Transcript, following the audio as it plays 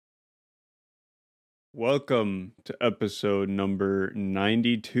Welcome to episode number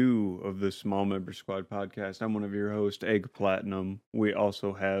 92 of the Small Member Squad podcast. I'm one of your hosts, Egg Platinum. We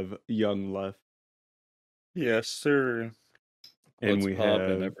also have Young Left, Yes, sir. and What's we poppin',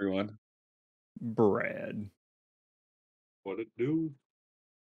 have everyone? Brad. What it do?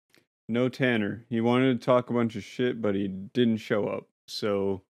 No Tanner. He wanted to talk a bunch of shit, but he didn't show up.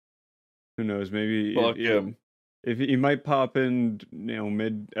 So who knows? Maybe Fuck him. if he might pop in,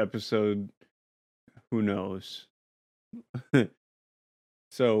 mid episode. Who knows?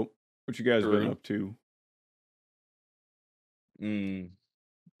 So what you guys been True. up to?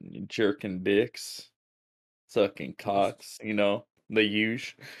 Jerking dicks, sucking cocks, the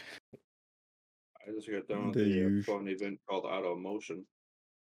huge. I just got done with The the usual. fun event called Auto Motion.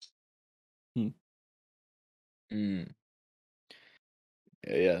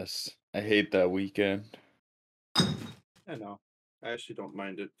 Yes, I hate that weekend. I know. I actually don't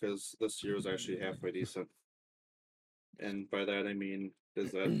mind it because this year was actually halfway decent. And by that I mean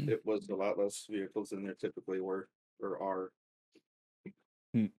is that it was a lot less vehicles than there typically were or are.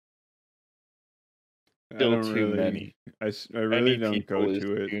 Still too many. I really Many don't go people is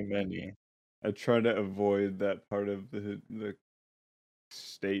to it. too many. I try to avoid that part of the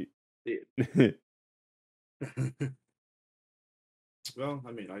state. Yeah. Well,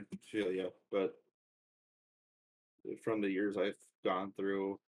 I mean, I feel you, but from the years I've gone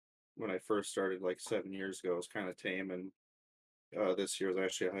through, when I first started like 7 years ago, it was kind of tame, and this year is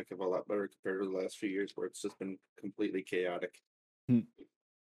actually a heck of a lot better compared to the last few years where it's just been completely chaotic. And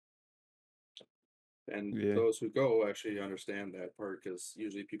Yeah. those who go actually understand that part because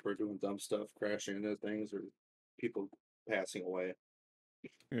usually people are doing dumb stuff, crashing into things, or people passing away.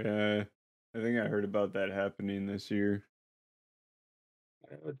 Yeah, I think I heard about that happening this year.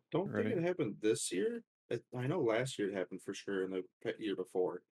 I don't think it happened this year. I know last year it happened for sure, and the year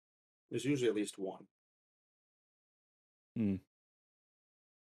before. There's usually at least one.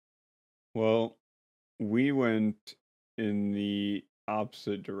 Well, we went in the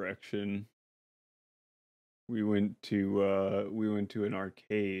opposite direction. We went to an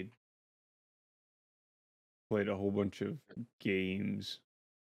arcade. Played a whole bunch of games.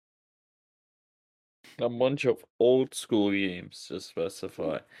 A bunch of old school games to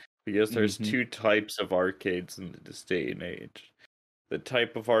specify. Because there's two types of arcades in this day and age. The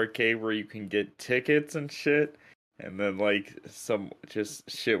type of arcade where you can get tickets and shit, and then like some just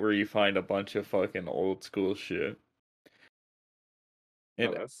shit where you find a bunch of fucking old school shit.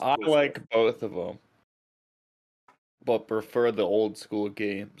 And I like both of them, but prefer the old school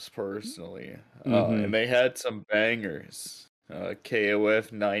games personally. And they had some bangers.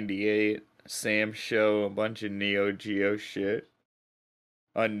 KOF 98, Sam Show, a bunch of Neo Geo shit.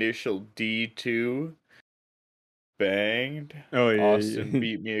 Initial D2 banged. Oh yeah, Austin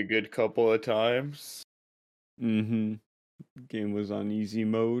beat me a good couple of times. Game was on easy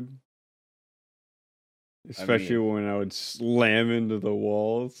mode. Especially when I would slam into the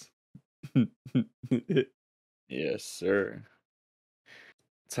walls. Yes, sir.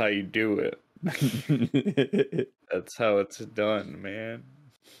 That's how you do it. That's how it's done, man.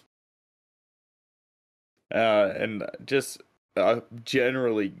 And just a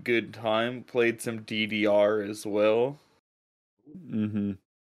generally good time. Played some DDR as well.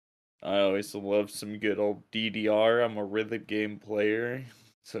 I always love some good old DDR. I'm a rhythm game player,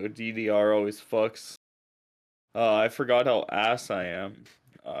 so DDR always fucks. I forgot how ass I am.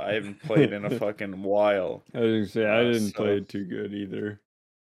 I haven't played in a fucking while. I was gonna say, I didn't play it too good either.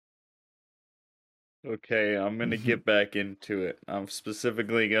 Okay, I'm gonna get back into it. I'm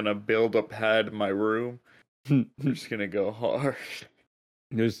specifically gonna build a pad in my room. I'm just gonna go hard.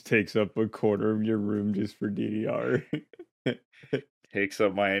 This takes up a quarter of your room just for DDR. Takes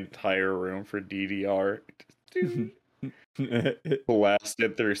up my entire room for DDR. Blast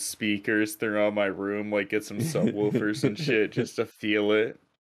it through speakers throughout my room, like get some subwoofers and shit just to feel it.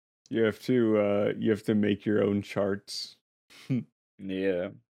 You have to make your own charts. Yeah.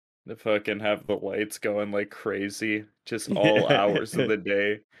 To fucking have the lights going like crazy, just all hours of the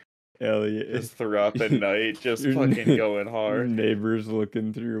day. Hell yeah. Just throughout the night, just fucking going hard. Your neighbors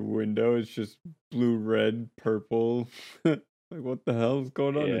looking through your window, it's just blue, red, purple. Like, what the hell is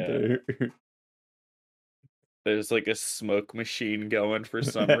going on in there? There's like a smoke machine going for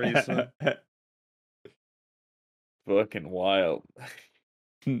some reason. Fucking wild.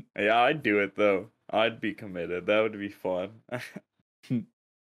 Yeah, I'd do it though. I'd be committed. That would be fun.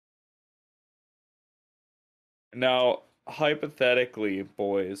 Now, hypothetically,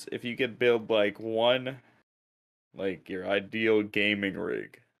 boys, if you could build like one, like your ideal gaming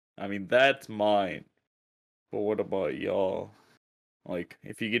rig, I mean, that's mine. But what about y'all? Like,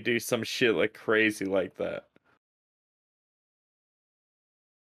 if you could do some shit like crazy like that.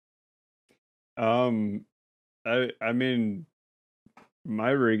 I mean,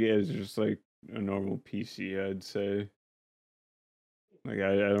 my rig is just like a normal PC, I'd say. Like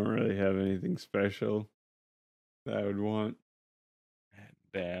I don't really have anything special that I would want.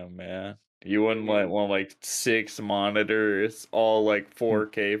 Damn, man. You wouldn't I like mean, want like 6 monitors, all like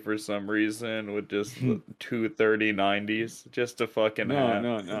 4K for some reason, with just the two 3090s, just to fucking No, have.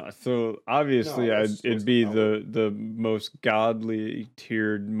 no, no. So no, obviously, that's it'd waste of be power. the most godly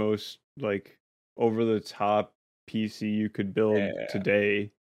tiered, most like over the top PC you could build Yeah,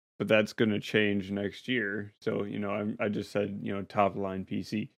 today, but that's gonna change next year. So I just said top line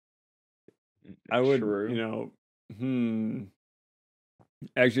PC. I would true.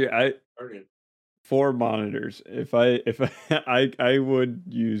 actually I Alright. 4 monitors. If I would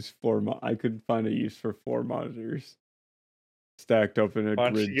use I could find a use for 4 monitors stacked up in a Why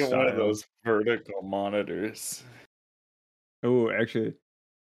don't you grid get one of style. those vertical monitors? Oh, actually,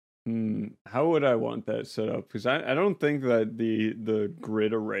 how would I want that set up? Because I don't think that the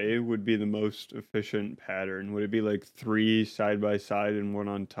grid array would be the most efficient pattern. Would it be like 3 side by side and one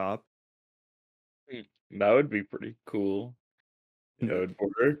on top? That would be pretty cool. It would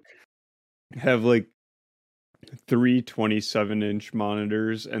work. Have like 3 27-inch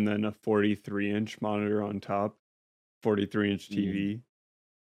monitors and then a 43-inch monitor on top, 43-inch TV.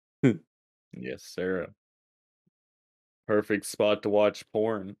 Yes, Sarah. Perfect spot to watch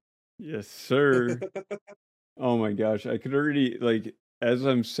porn. Yes, sir. Oh my gosh, I could already like as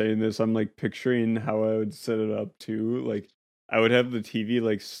I'm saying this, I'm like picturing how I would set it up too. Like I would have the TV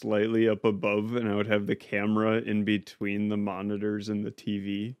like slightly up above and I would have the camera in between the monitors and the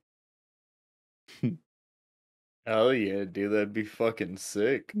TV. Hell yeah, dude, that'd be fucking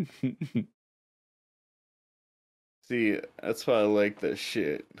sick. See, that's why I like this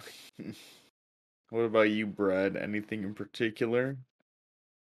shit. What about you, Brad? Anything in particular?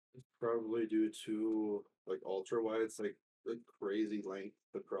 Probably due to like ultra wides, like the crazy length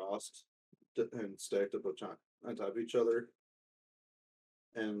across and stacked up on top of each other,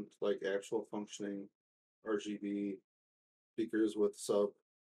 and like actual functioning RGB speakers with sub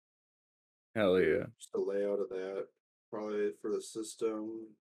Hell or yeah. just a layout of that. Probably for the system,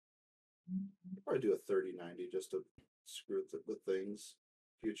 probably do a 3090 just to screw with things,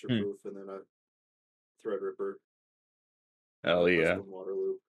 future Hmm. proof, and then a Threadripper Hell yeah. custom water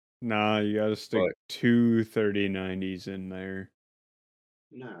loop. Nah, you gotta stick But 2 3090s in there.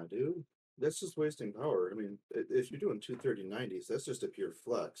 Nah, dude, that's just wasting power. I mean, if you're doing two 3090s, that's just a pure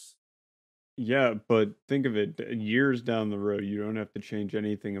flex. Yeah, but think of it, years down the road, you don't have to change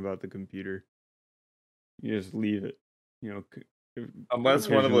anything about the computer. You just leave it. You know, unless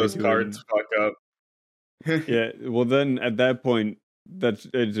one of occasionally those do it. cards fuck up. Yeah, well then at that point,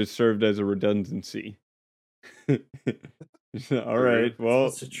 it just served as a redundancy. All right, True. It's well,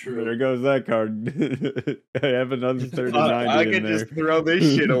 also there true. goes that card. I have another I 3090 in could just there. throw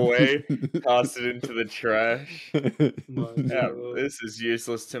this shit away, toss it into the trash. My Yeah, God. this is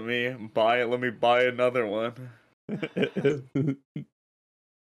useless to me. Buy it. Let me buy another one.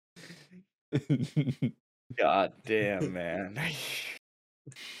 God damn, man.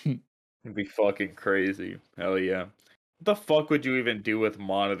 It'd be fucking crazy. Hell yeah. What the fuck would you even do with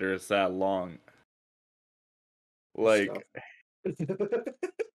monitors that long? Stuff. Like,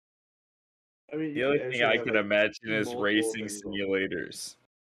 I mean, you the could only thing actually I have could like imagine is multiple racing things going. simulators.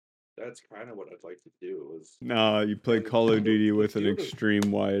 That's kind of what I'd like to do. Is Nah, you play and Call of Duty the with an field of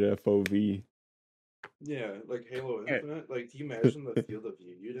extreme wide FOV. yeah, like Halo Infinite. Like, do you imagine the field of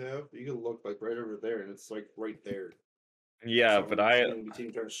view you'd have? You could look like right over there, and it's like right there. Yeah, but Someone standing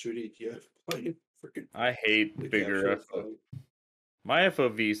between trying to shoot at you, playing freaking I hate to bigger capture a FO. flag. My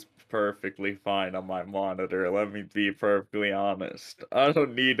FOV's perfectly fine on my monitor, let me be perfectly honest. I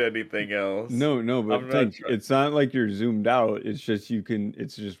don't need anything else. No, I'm but not think trying. it's not like you're zoomed out. It's just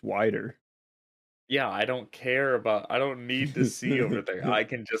it's just wider. Yeah, I don't care about. I don't need to see over there. I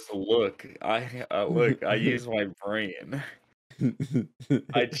can just look. Look. I use my brain.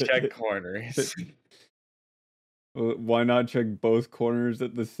 I check corners. Well, why not check both corners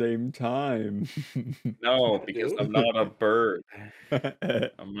at the same time? No, Yeah, because dude. I'm not a bird.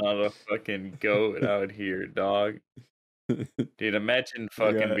 I'm not a fucking goat out here, dog. Dude, imagine Like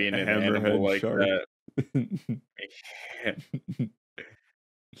fucking a being an animal hammerhead like shark. that.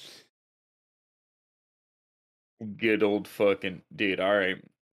 Good old fucking dude. All right.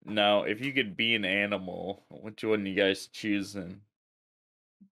 Now, if you could be an animal, which one you guys choosing?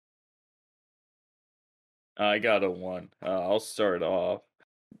 I got a one. I'll start off.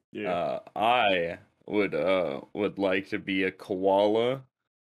 Yeah. I would like to be a koala.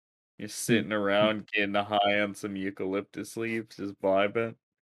 You're sitting around getting high on some eucalyptus leaves, just vibing.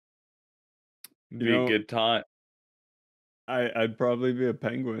 You Be a know, good time. I'd probably be a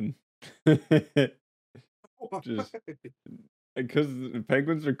penguin. Just because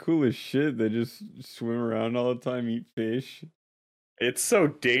penguins are cool as shit. They just swim around all the time, eat fish. It's so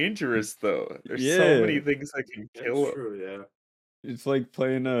dangerous though. There's so many Yeah, things that can That's kill them. true, yeah. it's like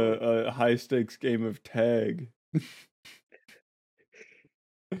playing a high stakes game of tag.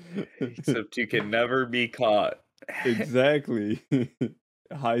 Except you can never be caught. Exactly.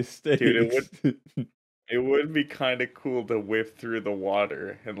 High Dude, stakes. it would be kind of cool to whip through the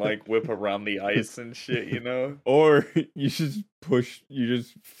water and like whip around the ice and shit, you know? Or you just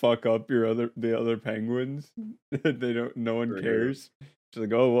fuck up the other penguins. No one True. cares. It's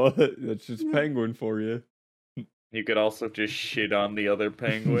like, oh well, that's just penguin for you. You could also just shit on the other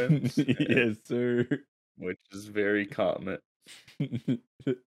penguins, Yes, sir. which is very common.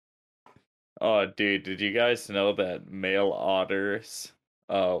 Oh, dude, did you guys know that male otters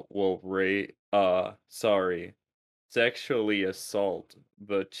will sexually assault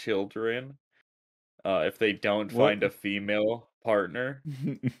the children if they don't What? find a female partner?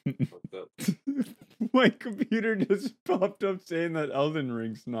 Fuck that. My computer just popped up saying that Elden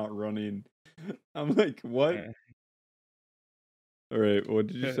Ring's not running. I'm like, what? Eh. All right, what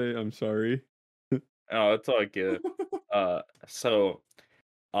did you say? I'm sorry. Oh, it's all good. So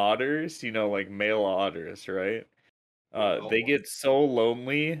otters, you know, like male otters, right? They get so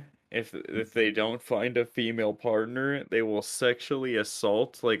lonely if they don't find a female partner, they will sexually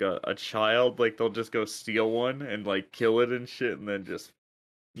assault like a child. Like they'll just go steal one and like kill it and shit, and then just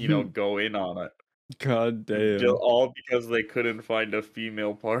go in on it. God damn. All because they couldn't find a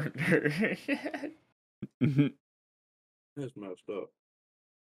female partner. That's messed up.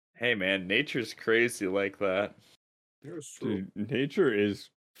 Hey man, nature's crazy like that. That's true. Dude, nature is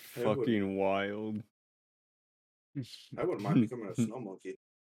I would- fucking wild. I wouldn't mind becoming a snow monkey.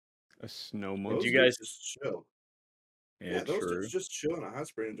 A snow Those monkey. you guys- dudes just chill. Yeah, those true. dudes just chill in a hot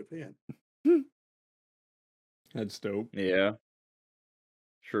spring in Japan. That's dope. Yeah.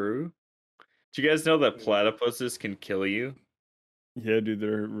 True. Do you guys know that platypuses can kill you? Yeah, dude,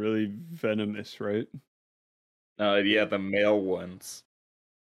 they're really venomous, right? Yeah, the male ones.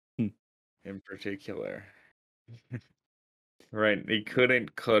 Hmm. In particular. Right, he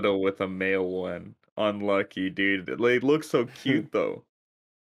couldn't cuddle with a male one. Unlucky, dude. They look so cute though.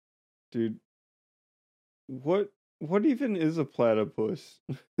 Dude, what even is a platypus?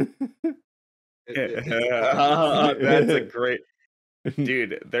 That's a great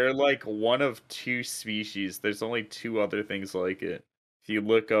dude. They're like one of two species. There's only two other things like it. If you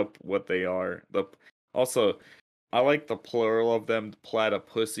look up what they are, also I like the plural of them,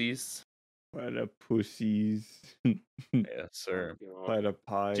 platypussies. Platypussies. Yes, sir.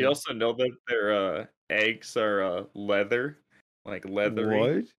 Platypi. Do you also know that their eggs are leather, like leathery?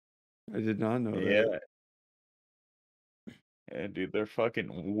 What? I did not know that. Yeah, dude, they're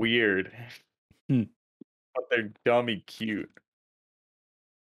fucking weird, Hmm. but they're dummy cute.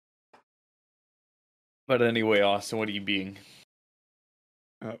 But anyway, Austin, what are you being?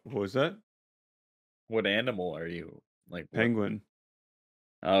 What was that? What animal are you? Like what- Penguin.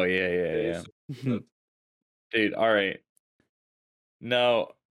 Oh yeah. Dude, all right. Now,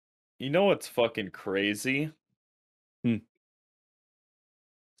 you know what's fucking crazy? Hmm.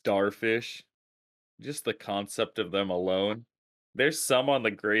 Starfish. Just the concept of them alone. There's some on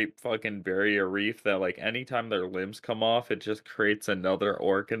the Great fucking Barrier Reef that like anytime their limbs come off, it just creates another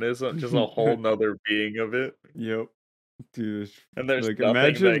organism, just a whole nother being of it. Yep. Dude, And there's like nothing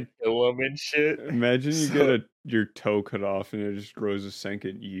imagine that kill them and shit. imagine you So- get your toe cut off and it just grows a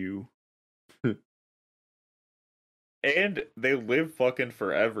second you. And they live fucking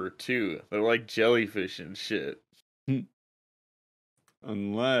forever too. They're like jellyfish and shit.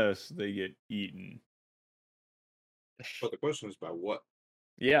 Unless they get eaten. But the question is by what?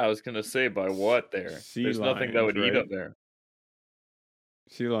 Yeah, I was gonna say by what there. Sea There's nothing that would lions, eat right? up there.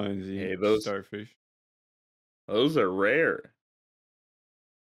 Sea lions eat Hey, those- starfish. Those are rare.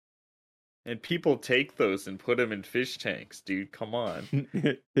 And people take those and put them in fish tanks, dude. Come on.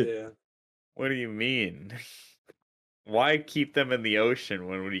 Yeah. What do you mean? Why keep them in the ocean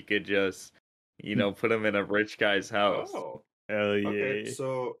when we could just, put them in a rich guy's house? Oh. Hell yeah. Okay,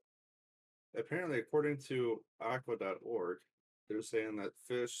 so apparently, according to aqua.org, they're saying that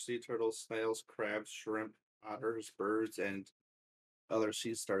fish, sea turtles, snails, crabs, shrimp, otters, birds, and other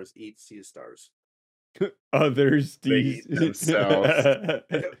sea stars eat sea stars. Others They eat themselves.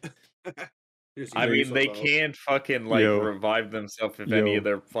 I mean, they can't fucking Yo. revive themselves if any of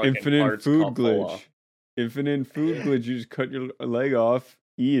their fucking Infinite parts food fall glitch. off. Infinite food glitch. You just cut your leg off,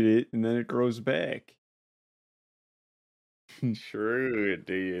 eat it, and then it grows back. True,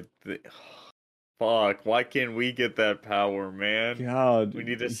 dude. Fuck, why can't we get that power, man? God, We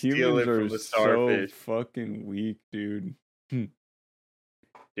need to steal humans it are from the so starfish. fucking weak, dude.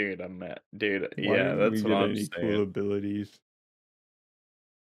 Dude, I'm at dude, Why yeah, didn't we that's what get I'm any cool saying. abilities?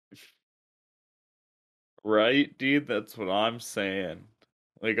 Right, dude? That's what I'm saying.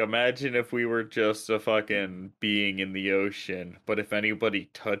 Like, imagine if we were just a fucking being in the ocean, but if anybody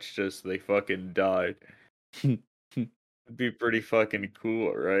touched us, they fucking died. It'd be pretty fucking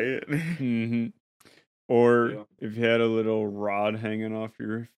cool, right? hmm Or Yeah. if you had a little rod hanging off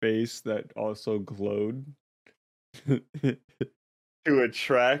your face that also glowed. To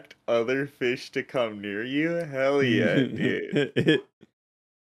attract other fish to come near you? Hell yeah, dude.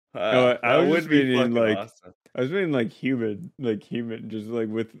 No, I That was just would be meaning fucking like awesome. I was meaning like human, just like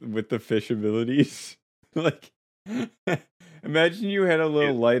with the fish abilities. Like, imagine you had a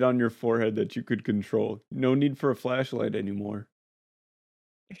little Dude, light on your forehead that you could control. No need for a flashlight anymore.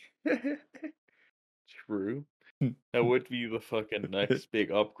 true. That would be the fucking next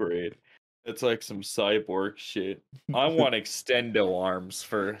big upgrade. It's like some cyborg shit. I want extendo arms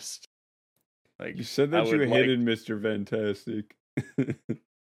first. You Like, said I that you would like, hated Mr. Fantastic.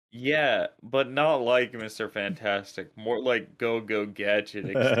 yeah, but not like Mr. Fantastic. More like Go Go Gadget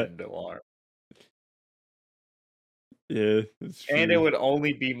extendo arm. Yeah, that's And it true. would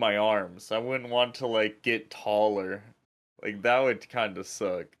only be my arms. I wouldn't want to like get taller. Like that would kind of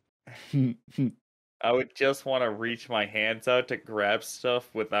suck. I would just want to reach my hands out to grab stuff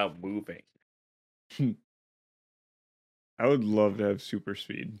without moving. I would love to have super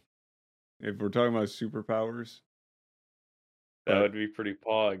speed. If we're talking about superpowers. That But would be pretty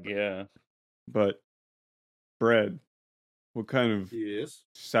pog, yeah. but Brad, what kind of Yes.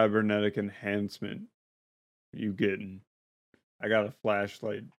 cybernetic enhancement are you getting? I got a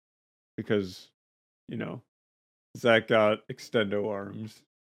flashlight because, you know, Zach got extendo arms.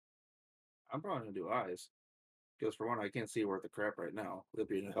 I'm probably gonna do eyes. Because for one, I can't see worth the crap right now. It'd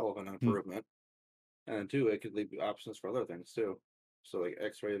be a hell of an Hmm. improvement. And then two, it could leave options for other things too. So like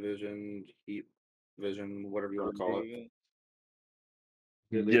X-ray vision, heat vision, whatever you want to call it.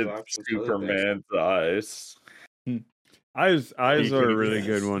 It leaves Get options for other things. Superman's eyes. Eyes He are a can really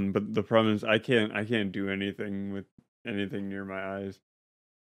good Yes. one, but the problem is I can't do anything with anything near my eyes.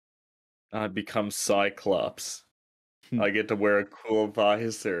 I become Cyclops. Hmm. I get to wear a cool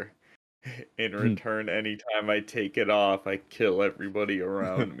visor. In Hmm. return, anytime I take it off, I kill everybody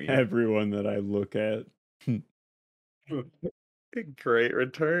around me. Everyone that I look at. Great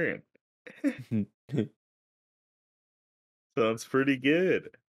return. Sounds pretty good.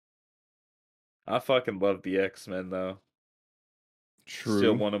 I fucking love the X-Men though. Still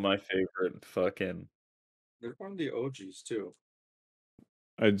True. one of my favorite fucking. They're one of the OGs too.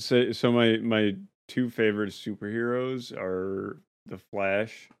 I'd say so. My two favorite superheroes are the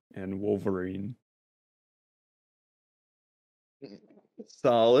Flash and Wolverine.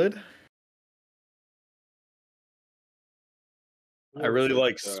 Solid. I What was really it?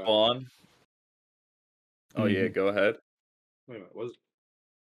 like Spawn. Oh yeah, Mhm. go ahead. Wait a minute. Was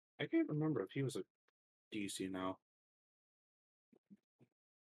I can't remember if he was a DC now.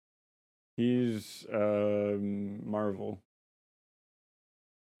 He's Marvel.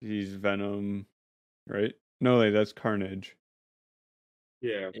 He's Venom, right? No, wait, that's Carnage.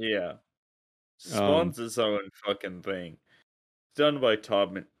 Yeah. Yeah. Um, Spawn's his own fucking thing. It's done by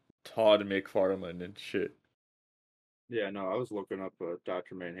Todd McFarlane and shit. Yeah, no, I was looking up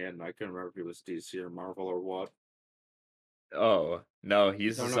Dr. Manhattan. I couldn't remember if he was DC or Marvel or what. Oh, no,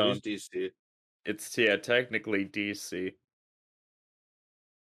 he's No, his no, he's own. DC. It's, yeah, technically DC.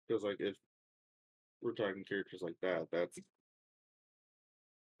 Because like if we're talking characters like that, that's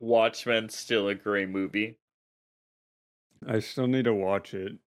Watchmen's still a great movie. I still need to watch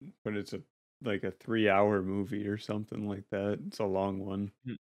it, but it's like a 3-hour movie or something like that. It's a long one.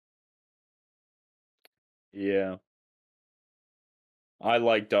 Yeah. I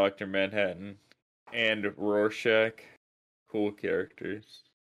like Dr. Manhattan and Rorschach. Cool characters.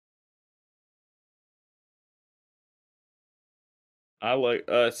 I like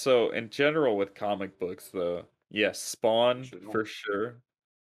so in general with comic books though, yes, Spawn actually no. for sure.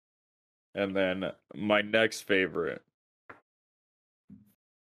 And then my next favorite,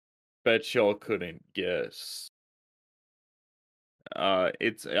 bet y'all couldn't guess.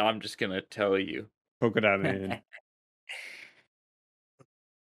 It's I'm just gonna tell you. Polka Dot Man.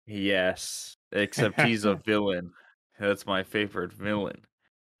 Yes, except he's a villain. That's my favorite villain.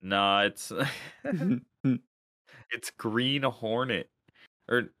 Nah, it's it's Green Hornet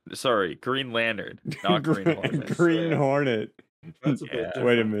Or sorry, Green Lantern, not Green Hornet. Green Hornet. That's a bit Yeah.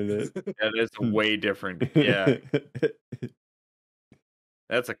 Wait a different. minute. That is way different. Yeah,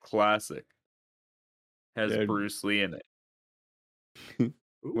 that's a classic. Has Yeah. Bruce Lee in it.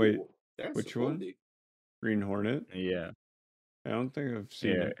 Wait, Ooh, that's which a one? oldie. Green Hornet? Yeah, I don't think I've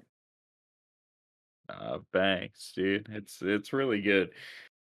seen yeah. it. Banks, dude. It's really good.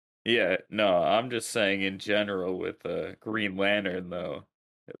 Yeah, no, I'm just saying in general with Green Lantern though,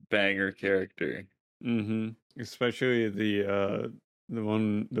 banger character. Mm-hmm. Especially the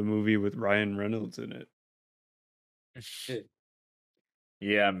movie with Ryan Reynolds in it. Hey,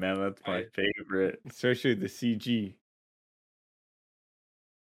 Yeah, man, that's my I favorite. Especially the CGI.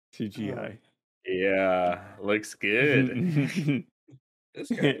 Yeah, looks good. this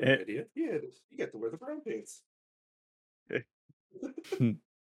guy's an idiot. Yeah, you got to wear the brown pants.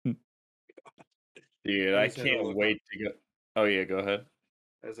 Dude, I I just had to can't look up. wait to go. Oh yeah, go ahead.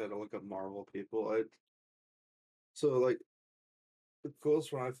 I just had to look up Marvel people. So like the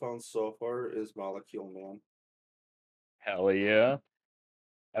coolest one I found so far is Molecule Man. Hell yeah,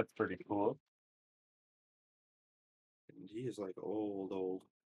 that's pretty cool. And he is like old.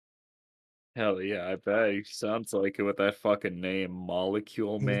 Hell yeah, I bet he sounds like it with that fucking name,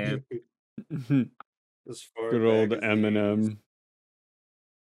 Molecule Man. As far Good old back as the 80s.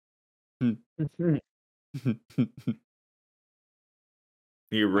 Eminem.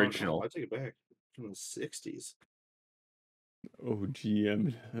 The Oh no, original. I take it back. From the 60s. OG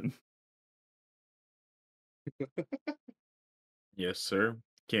Eminem. Yes, sir.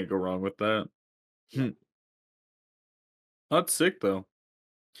 Can't go wrong with that. Yeah. That's sick though.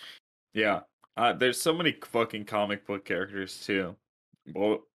 Yeah. There's so many fucking comic book characters too.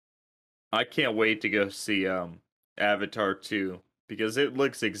 Well, I can't wait to go see Avatar 2 because it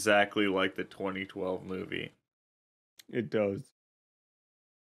looks exactly like the 2012 movie. It does.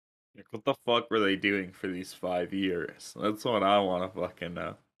 Like, what the fuck were they doing for these 5 years? That's what I want to fucking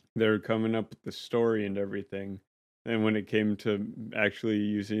know. They were coming up with the story and everything. And when it came to actually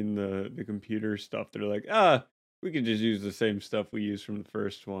using the computer stuff, they're like, we could just use the same stuff we used from the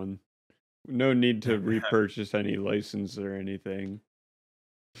first one. No need to repurchase any license or anything.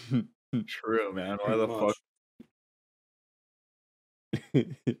 True, man. Why Pretty the fuck?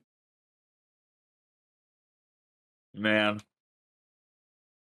 much. Man.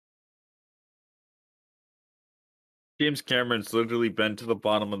 James Cameron's literally been to the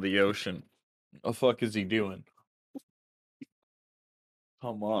bottom of the ocean. What the fuck is he doing?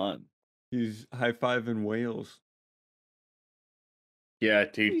 Come on. He's high-fiving whales. Yeah,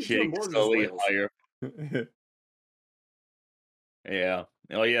 dude, He's doing Jake more than just Sully whales. higher. Yeah.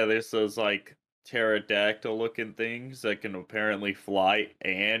 Oh yeah, there's those like pterodactyl looking things that can apparently fly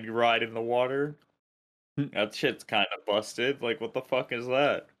and ride in the water. That shit's kind of busted. Like, what the fuck is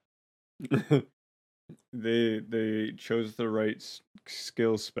that? They chose the right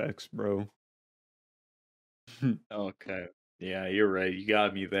skill specs, bro. Okay. Yeah, you're right. You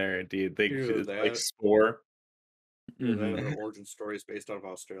got me there, dude. They Either it's like that, Spore. either that Mhm. or the origin story is based out of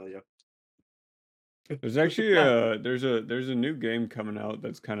Australia. There's actually there's a new game coming out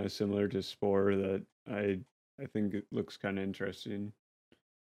that's kind of similar to Spore that I think it looks kind of interesting.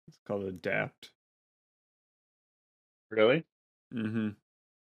 It's called Adapt. Really? Mm-hmm.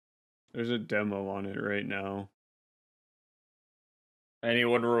 There's a demo on it right now.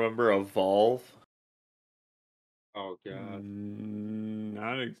 Anyone remember Evolve? Oh god.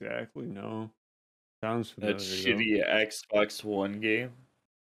 Not exactly, no. Sounds familiar That though. shitty Xbox One game?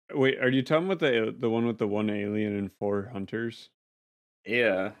 Wait, are you talking about the one with the one alien and four hunters?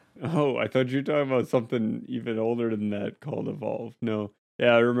 Yeah. Oh, I thought you were talking about something even older than that called Evolve. No.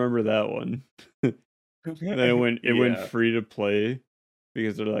 Yeah, I remember that one. Then it went Yeah. free to play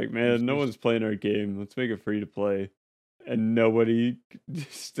because they're like, man, no one's playing our game. Let's make it free to play. And nobody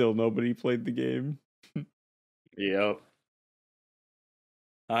played the game. Yep.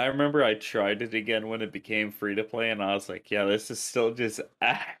 I remember I tried it again when it became free to play, and I was like, yeah, this is still just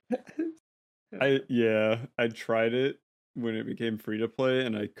I tried it when it became free to play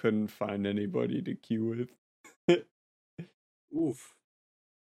and I couldn't find anybody to queue with. Oof.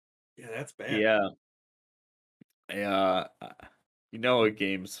 Yeah, that's bad. Yeah. Yeah. You know a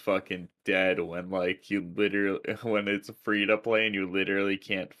game's fucking dead when like you literally when it's free to play and you literally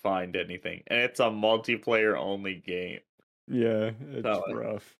can't find anything. And it's a multiplayer only game. Yeah, it's So,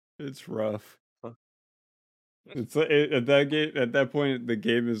 rough. It's rough. Huh. It's like at that point the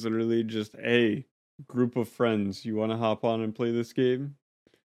game is literally just, hey, group of friends, you want to hop on and play this game?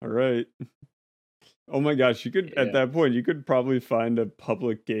 All right. Oh my gosh, you could at Yeah. that point you could probably find a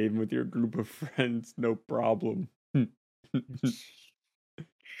public game with your group of friends, no problem.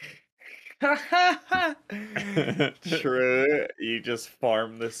 True. You just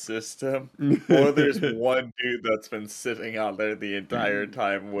farm the system. Or there's one dude that's been sitting out there the entire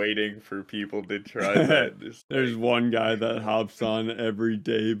time waiting for people to try that. Just There's like, one guy that hops on every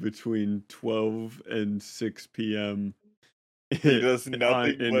day between 12 and 6 p.m. he does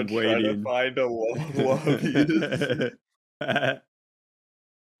nothing in but try to waiting. find a lobbyist.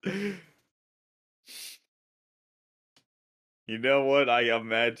 You know what? I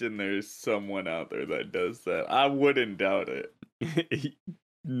imagine there's someone out there that does that. I wouldn't doubt it.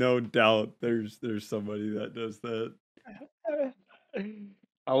 No doubt there's somebody that does that.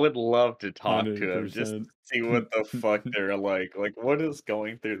 I would love to talk to them just to 100%. see what the fuck they're like. Like, what is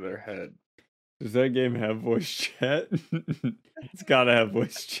going through their head? Does that game have voice chat? It's gotta have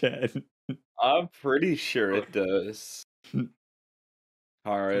voice chat. I'm pretty sure it does.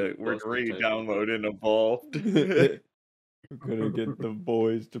 Alright, we're Close to typing. re-downloading Evolved. We're gonna get the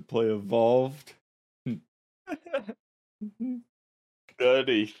boys to play Evolved.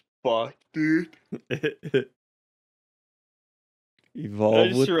 Nutty fuck, dude. Evolve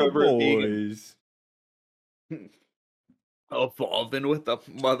just with the remember being- boys. Evolving with the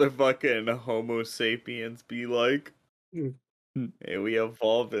motherfucking Homo sapiens be like, Mm. hey, we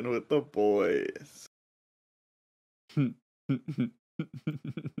evolving with the boys.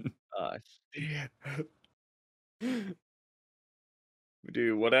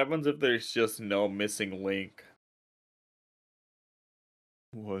 Dude, what happens if there's just no missing link?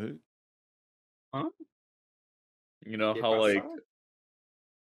 What? You know ¿Qué how like, pasa?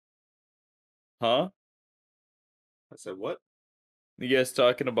 huh? I said what? You guys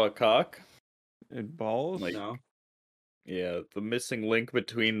talking about cock? And balls? Like- No. Yeah, the missing link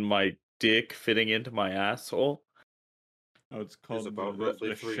between my dick fitting into my asshole. Oh, it's Is called about the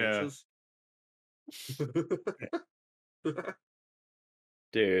roughly 3 shaft. inches.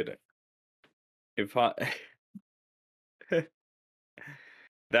 Dude, if I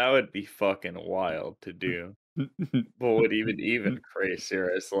that would be fucking wild to do. But what even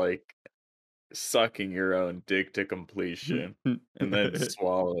crazier is like sucking your own dick to completion and then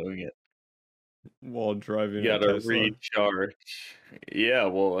swallowing it. While driving You a gotta Tesla. recharge. Yeah,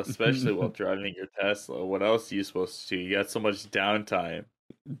 well, especially while driving your Tesla. What else are you supposed to do? You got so much downtime.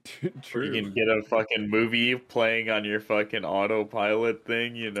 True. You can get a fucking movie playing on your fucking autopilot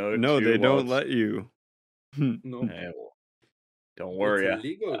thing, you know? No, too, they while don't let you. No. Eh, well, don't worry. It's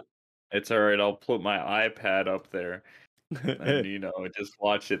illegal. It's alright. I'll put my iPad up there and, you know, just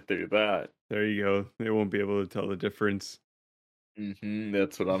watch it through that. There you go. They won't be able to tell the difference.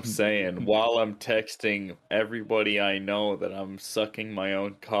 That's what I'm saying. While I'm texting everybody I know that I'm sucking my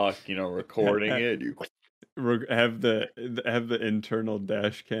own cock, you know, recording it. You Have the internal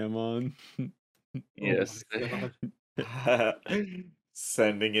dash cam on. yes. Oh my God.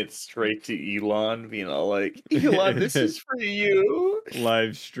 Sending it straight to Elon, being all like, Elon, this is for you.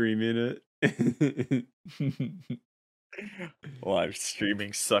 Live streaming it. Live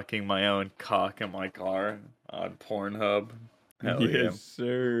streaming, sucking my own cock in my car on Pornhub. Hell yeah. Yes,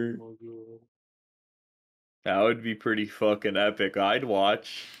 sir. Oh my God. That would be pretty fucking epic. I'd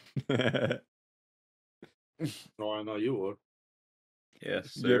watch. No, I know you would.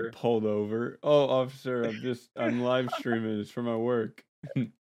 Yes, sir. Get pulled over. Oh, officer, I'm live streaming. It's for my work.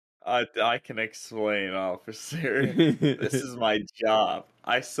 I can explain, officer. This is my job.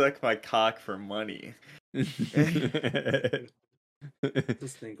 I suck my cock for money. This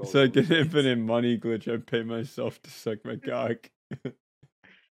thing goes It's like on an the infinite money glitch. I pay myself to suck my cock.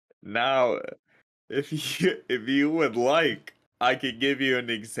 Now, if you would like, I could give you an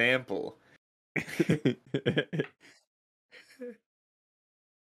example.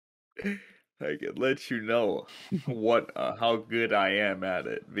 I could let you know what how good I am at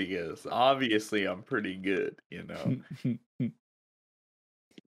it because obviously I'm pretty good, you know.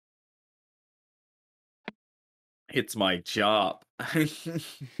 It's my job.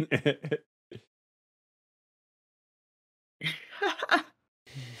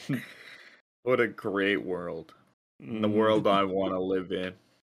 What a great world. The world I want to live in.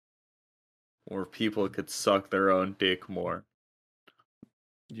 Where people could suck their own dick more.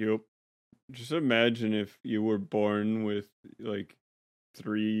 Yep. Just imagine if you were born with like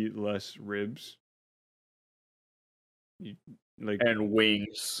 3 less ribs. Like And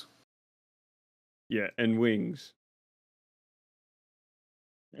wings. yeah, and wings.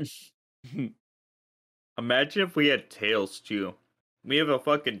 Imagine if we had tails too. We have a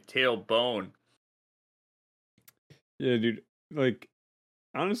fucking tailbone. Yeah, dude. Like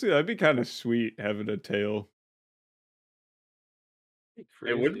honestly, that'd be kind of sweet having a tail.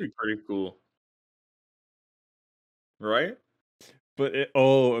 It would be pretty cool. Right? But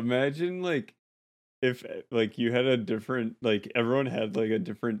imagine like if like you had a different like everyone had like a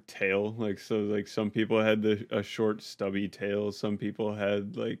different tail. Like so like some people had a short stubby tail, some people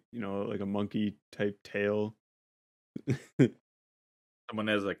had like, like a monkey type tail. Someone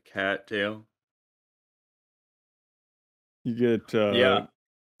has a cat tail. You get Yeah.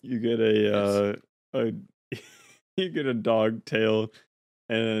 you get It's a you get a dog tail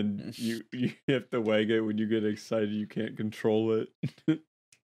and you have to wag it when you get excited, you can't control it.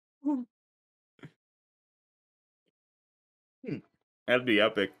 That'd be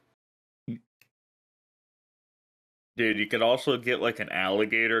epic. Dude, you could also get like an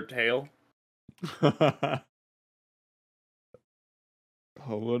alligator tail.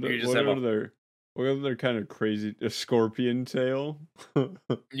 Oh, what You just what have are their what other kind of crazy a scorpion tail?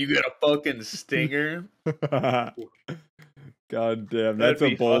 you get a fucking stinger. God damn, That'd that's a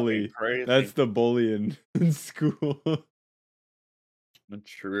be fucking bully. That's crazy. the bully in school. That's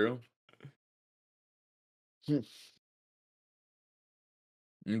true.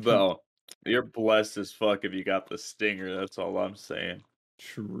 Though, you're blessed as fuck if you got the stinger, that's all I'm saying.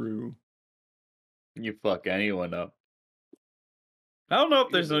 True. You fuck anyone up. I don't know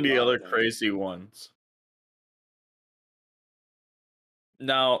if You can there's do a any lot other of things. crazy ones.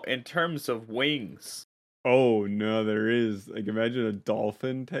 Now, in terms of wings, Oh no, there is. Like imagine a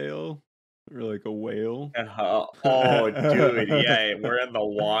dolphin tail or like a whale. oh, dude, yeah, we're in the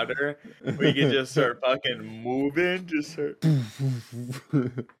water. We could just start fucking moving, just start.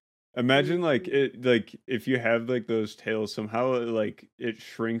 Imagine like it like if you have like those tails somehow it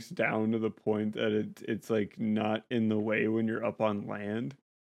shrinks down to the point that it's like not in the way when you're up on land.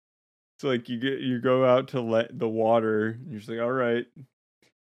 So like you go out to let the water and you're just like, all right,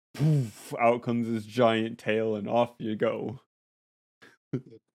 poof, out comes this giant tail and off you go.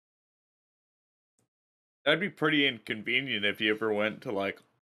 That'd be pretty inconvenient if you ever went to like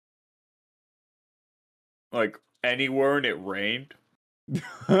anywhere and it rained.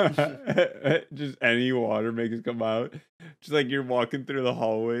 Just any water makes it come out. Just like you're walking through the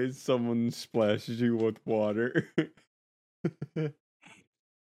hallways, someone splashes you with water.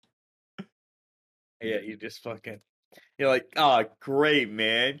 Yeah, you just fucking. You're like, oh, great,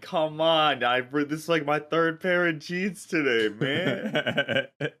 man. Come on, this is like my third pair of jeans today, man.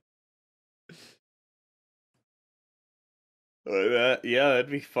 Yeah, that'd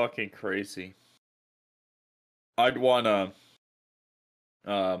be fucking crazy. I'd wanna,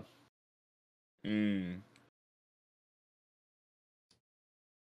 uh, mm,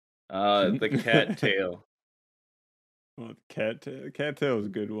 the cattail. Well, cattail is a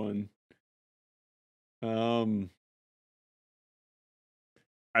good one. I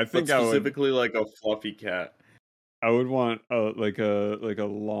But think specifically like a fluffy cat. I would want like a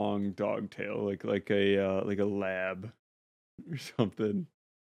long dog tail, like a lab or something.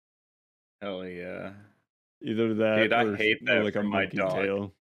 Hell yeah. Either Dude, that I or hate that like a for my monkey dog.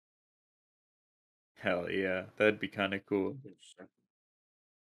 tail. Hell yeah. That'd be kind of cool. Interesting.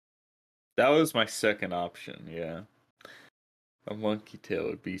 That was my second option, yeah. A monkey tail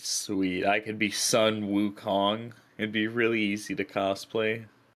would be sweet. I could be Sun Wukong. It'd be really easy to cosplay.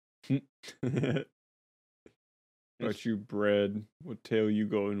 What you bred? What tail you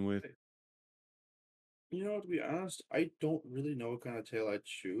going with? You know, to be honest, I don't really know what kind of tail I'd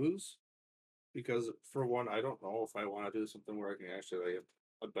choose. Because for one, I don't know if I want to do something where I can actually like have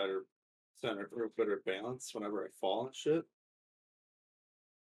a better center or a better balance whenever I fall and shit.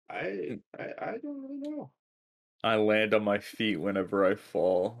 I don't really know. I land on my feet whenever I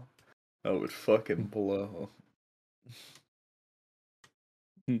fall. That would fucking blow.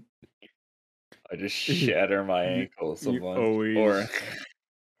 I just shatter my ankles a You bunch. Or always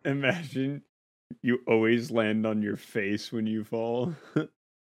imagine you always land on your face when you fall.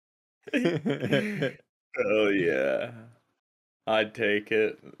 oh yeah. I'd take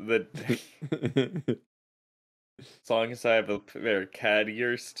it. As long as I have a pair of cat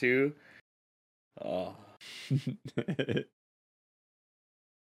ears too. Oh,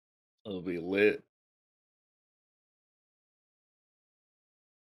 it'll be lit.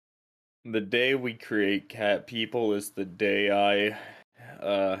 The day we create cat people is the day I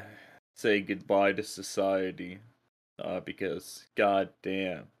say goodbye to society. Because god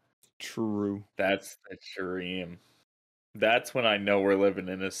damn, True. that's the dream. That's when I know we're living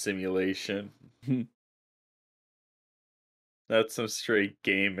in a simulation. That's some straight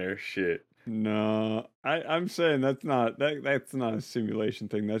gamer shit. No, I'm saying that's not a simulation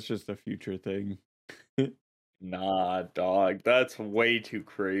thing. That's just a future thing. Nah, dog, that's way too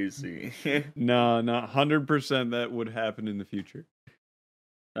crazy. No, not 100% that would happen in the future.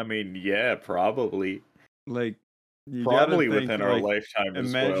 I mean, yeah, probably. Like You gotta Probably think, within our like, lifetime as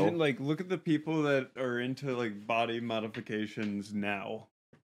imagine, well. like, look at the people that are into, like, body modifications now.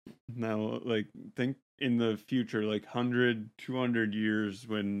 Now, like, think in the future, like, 100, 200 years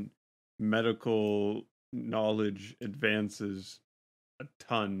when medical knowledge advances a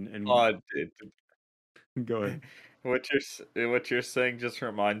ton and Dude, go ahead. what you're saying just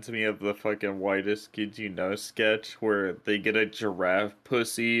reminds me of the fucking Whitest Kids You Know sketch where they get a giraffe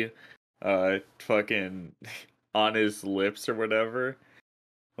pussy, fucking on his lips or whatever.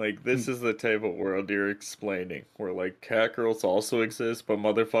 Like, this is the type of world you're explaining, where like cat girls also exist, but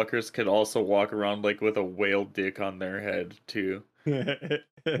motherfuckers could also walk around like with a whale dick on their head too.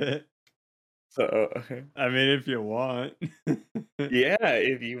 So, I mean, if you want. yeah,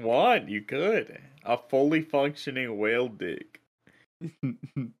 if you want, you could. A fully functioning whale dick.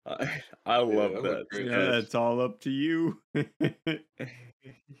 I love that that looked great. Yeah, sketch. that's all up to you.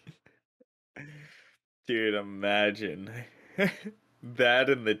 Dude, imagine that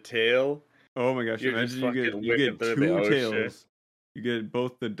in the tail. Oh my gosh, You're just imagine fucking you whipping get through the two ocean. tails. You get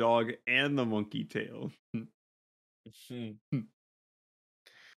both the dog and the monkey tail.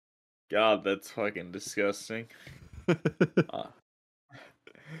 God, that's fucking disgusting. Uh,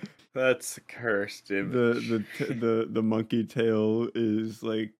 that's a cursed image. The monkey tail is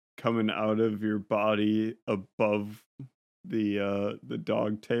like coming out of your body above the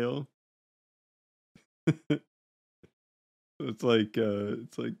dog tail. It's like Could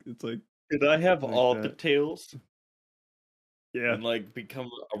I have like all the that. tails Yeah. and like become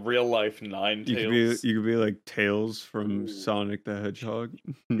a real life Nine Tails? You could be like Tails from Ooh. Sonic the Hedgehog.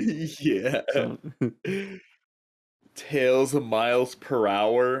 Yeah. Son- Tails of miles per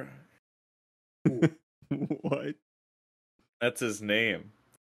hour. What? That's his name.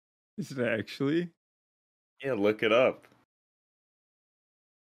 Is it actually? Yeah, look it up.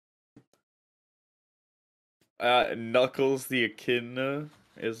 Knuckles the Echidna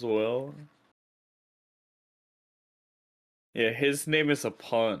as well. Yeah, his name is a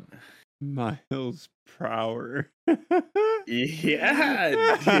pun. Miles per hour.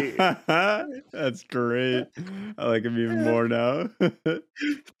 Yeah, dude. That's great. I like him even more now.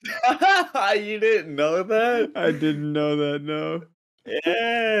 You didn't know that? I didn't know that, no.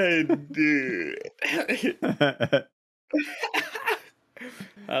 Yeah, dude.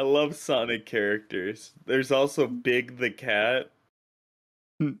 I love Sonic characters. There's also Big the Cat.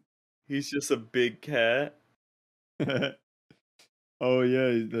 He's just a big cat. Oh yeah,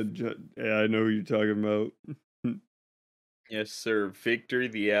 yeah, I know who you're talking about. Yes, sir. Victor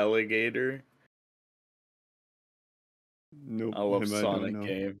the alligator. Nope, I love him I don't Sonic know.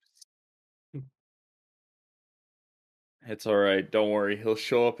 games. It's alright, don't worry. He'll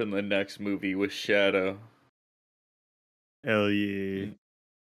show up in the next movie with Shadow. Hell yeah.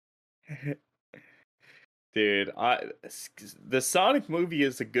 Dude, the Sonic movie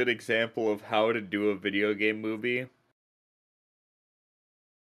is a good example of how to do a video game movie.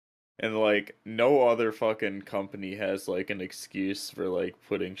 And like no other fucking company has like an excuse for like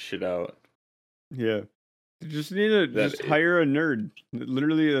putting shit out. Yeah. You just need to just hire a nerd.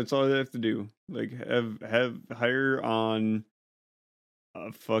 Literally, that's all they have to do. Like hire on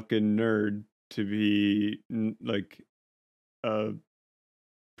a fucking nerd to be like a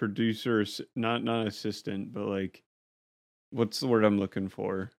producer, not assistant, but like what's the word I'm looking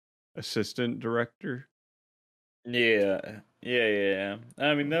for? Assistant director Yeah.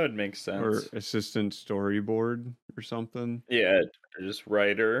 I mean that would make or sense. assistant storyboard or something. Yeah, or just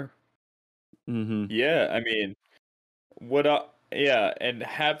writer. Mm-hmm. Yeah, I mean, yeah, and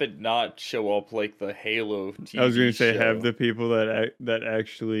have it not show up like the Halo TV I was gonna say show. have the people that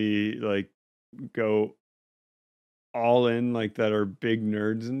actually like go all in, like that are big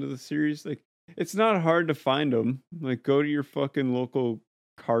nerds into the series. Like it's not hard to find them. Like go to your fucking local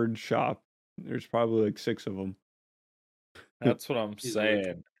card shop. There's probably like 6 of them. That's what I'm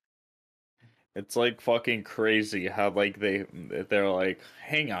saying. It's like fucking crazy how like they're like,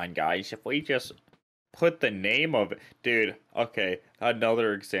 hang on guys, if we just put the name of it, dude. Okay,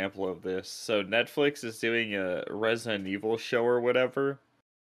 another example of this. So Netflix is doing a Resident Evil show or whatever,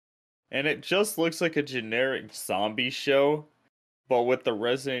 and it just looks like a generic zombie show, but with the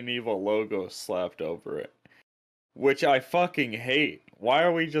Resident Evil logo slapped over it, which I fucking hate. Why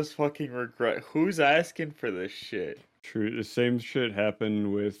are we just fucking regret? Who's asking for this shit? True. The same shit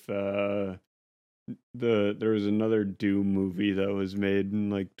happened with there was another Doom movie that was made in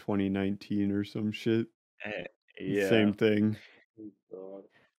like 2019 or some shit. Yeah. Same thing.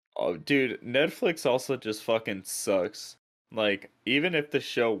 Oh, dude, Netflix also just fucking sucks. Like, even if the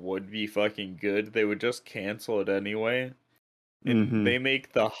show would be fucking good, they would just cancel it anyway. And they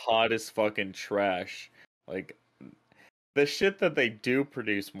make the hottest fucking trash. Like, the shit that they do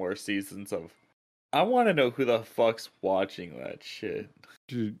produce more seasons of. I want to know who the fuck's watching that shit.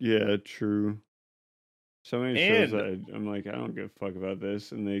 Yeah, true. So many shows And that I'm like, I don't give a fuck about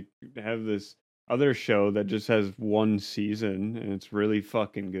this, and they have this other show that just has one season, and it's really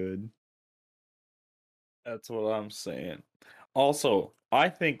fucking good. that's what I'm saying. Also, I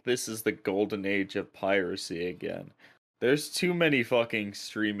think this is the golden age of piracy again. There's too many fucking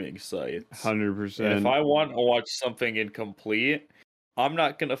streaming sites. And if 100%. I want to watch something incomplete, I'm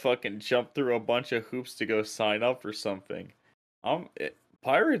not gonna fucking jump through a bunch of hoops to go sign up for something.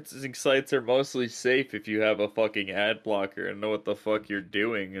 Pirating sites are mostly safe if you have a fucking ad blocker and know what the fuck you're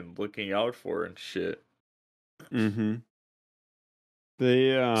doing and looking out for and shit. Mm-hmm.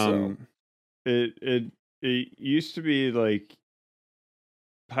 They So, it used to be like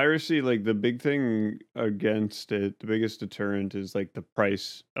piracy, like the big thing against it, the biggest deterrent is like the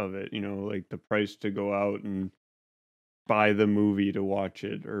price of it, like the price to go out and buy the movie to watch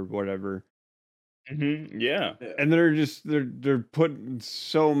it or whatever. yeah. And they're putting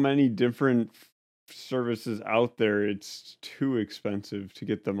so many different services out there. It's too expensive to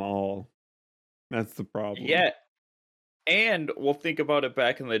get them all. That's the problem. Yeah. And we'll think about it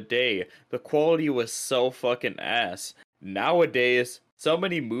back in the day. The quality was so fucking ass. Nowadays, so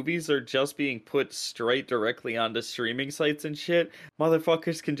many movies are just being put straight directly onto streaming sites and shit.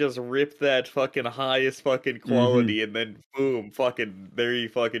 Motherfuckers can just rip that fucking highest fucking quality and then boom, fucking there you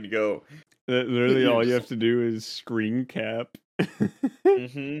fucking go. Literally, all you have to do is screen cap.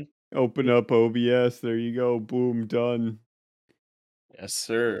 Open up OBS. There you go. Boom, done. Yes,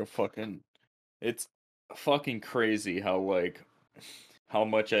 sir. It's fucking crazy how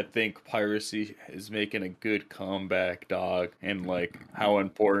much I think piracy is making a good comeback, dog, and like how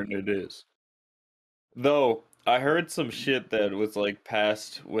important it is. Though I heard some shit that was like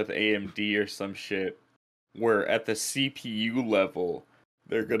passed with AMD or some shit where at the CPU level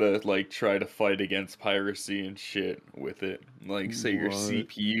they're gonna like try to fight against piracy and shit with it. Like say your What?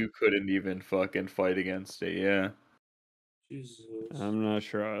 CPU couldn't even fucking fight against it, yeah. Jesus. I'm not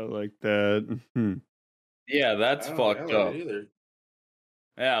sure I like that. Yeah, that's I don't think I fucked like up. it either.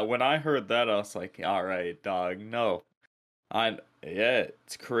 Yeah, when I heard that I was like, alright, dog, no. Yeah,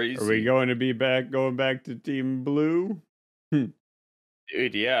 it's Are we crazy. going to be going back to Team Blue?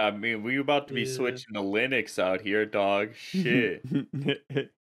 Dude, yeah, I mean, we about to be Yeah. switching to Linux out here, dog. Shit. Fuck,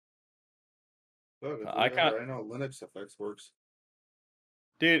 if I can't, I know Linux FX works.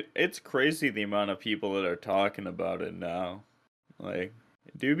 dude, it's crazy the amount of people that are talking about it now. Like,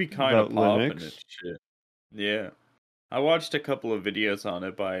 it do be kind of About popping Linux? and shit. Yeah. I watched a couple of videos on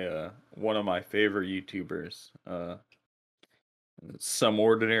it by one of my favorite YouTubers, Some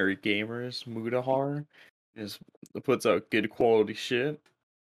Ordinary Gamers, Mudahar. Is puts out good quality shit.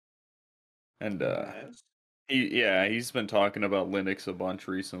 And Nice. he's been talking about Linux a bunch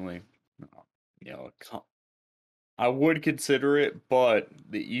recently. You know, I would consider it, but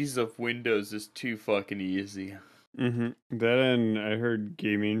the ease of Windows is too fucking easy. That, and I heard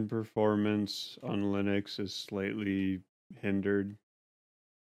gaming performance on Linux is slightly hindered.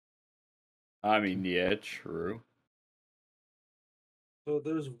 I mean, yeah, true. So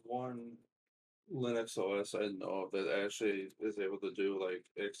there's one Linux OS I know of that actually is able to do like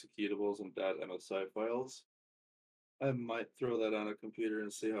executables and .msi files. I might throw that on a computer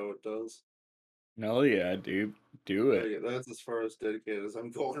and see how it does. Hell yeah, dude. Do it. Like, that's as far as dedicated as I'm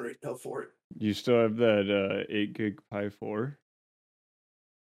going right now for it. You still have that 8 gig Pi 4?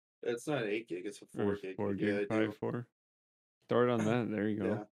 It's not an 8 gig, it's a 4 gig. 4 Yeah, I gig Pi do. 4? Start on that. There you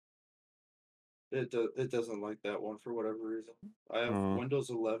go. Yeah. It doesn't like that one for whatever reason. I have Windows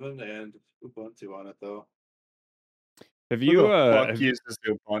 11 and Ubuntu on it though. Have you fuck uses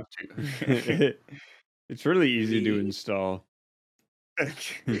Ubuntu? It's really easy to install.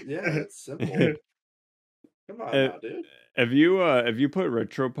 Yeah, it's simple. Come on now, dude. Have you put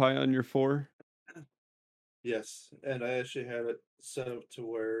RetroPie on your 4? Yes, and I actually had it set up to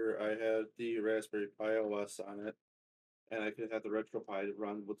where I had the Raspberry Pi OS on it, and I could have the RetroPie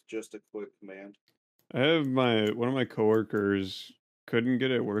run with just a quick command. I have one of my coworkers couldn't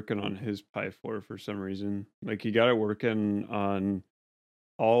get it working on his Pi 4 for some reason. Like he got it working on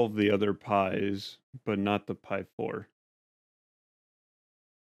all of the other Pis, but not the Pi 4.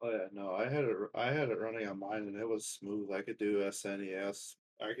 Oh yeah, no, I had it running on mine, and it was smooth. I could do SNES,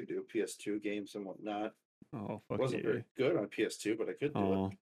 I could do PS2 games and whatnot. Oh fuck Wasn't very good on PS2, but I could do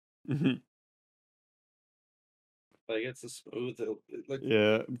it. Like it's a smooth, like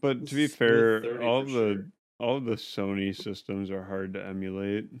yeah, but to be fair, all the Sony systems are hard to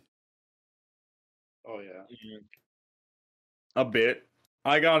emulate. Oh yeah, a bit.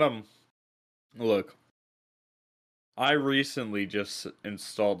 I got them. Look, I recently just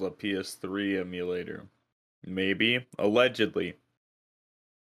installed a PS3 emulator. Maybe. Allegedly.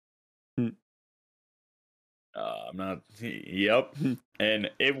 Hmm. I'm not. Yep.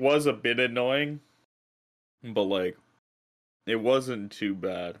 And it was a bit annoying, but like, it wasn't too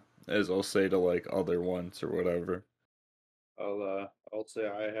bad, as I'll say to like other ones or whatever. I'll say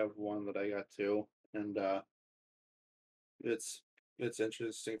I have one that I got too, and it's it's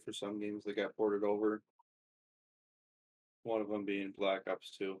interesting for some games that got ported over. One of them being Black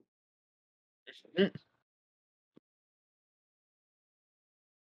Ops 2.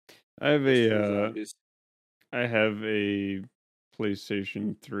 I have Just for the a zombies. I have a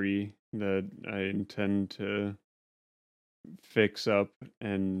PlayStation 3 that I intend to fix up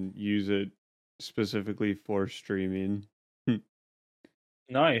and use it specifically for streaming.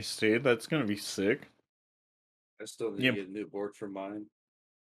 Nice, dude. That's gonna be sick. I still need Yeah, to get a new board for mine.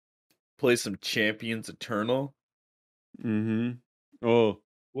 play some Champions Eternal. Mm-hmm. Oh,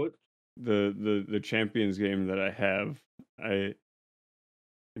 What? the Champions game that I have, I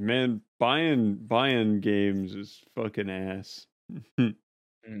man, buying games is fucking ass.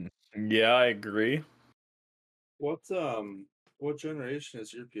 Mm, yeah, I agree. What generation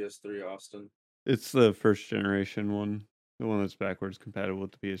is your PS3, Austin? It's the first generation one, the one that's backwards compatible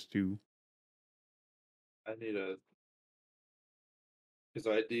with the PS2. I need a because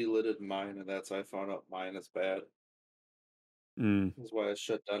I deleted mine, and that's I found out mine is bad. Mm. That's why I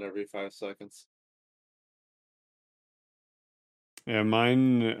shut down every 5 seconds. Yeah,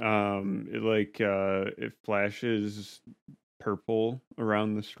 mine it it flashes purple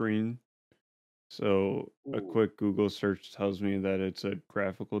around the screen. So a Ooh. quick Google search tells me that it's a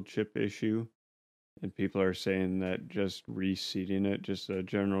graphical chip issue, and people are saying that just reseating it, just a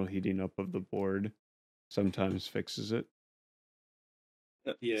general heating up of the board, sometimes fixes it.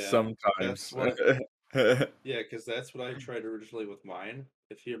 Yeah, that's Sometimes. what. Yeah, because that's what I tried originally with mine.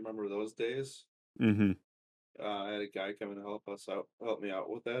 If you remember those days, Mm-hmm. I had a guy come and help me out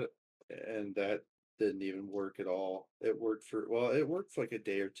with that, and that didn't even work at all. It worked for like a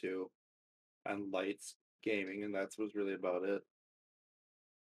day or two on lights gaming, and that was really about it.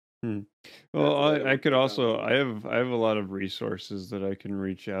 Hmm. Well, After that, it I went could right also downhill. I have a lot of resources that I can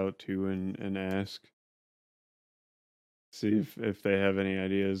reach out to and ask, see if they have any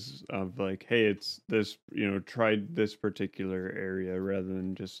ideas of like, hey, it's this, try this particular area rather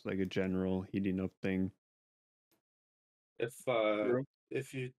than just like a general heating up thing. If True.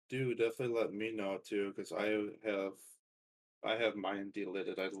 if you do, definitely let me know too, because I have mine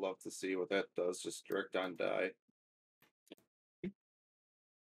deleted. I'd love to see what that does. Just direct on die.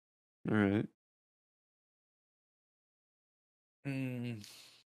 All right. Mm,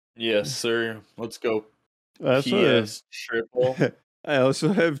 yes, sir. Let's go. I also PS triple. have I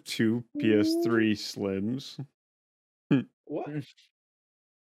also have two PS3 Slims. What?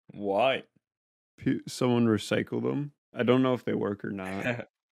 Why? Someone recycled them. I don't know if they work or not,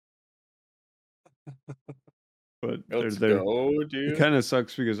 but Let's they're go, it dude. kind of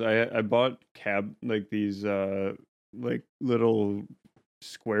sucks because I bought like these like little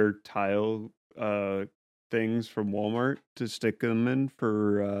square tile things from Walmart to stick them in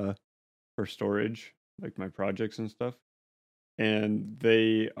for storage, like my projects and stuff. And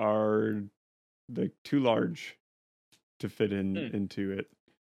they are like too large to fit Hmm, into it.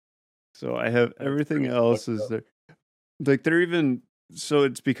 So I have that's everything pretty else fucked is up. there. Like they're even so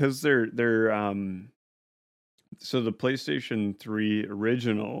it's because they're so the PlayStation 3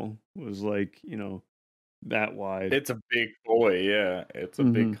 original was like, that wide. It's a big boy, yeah. It's a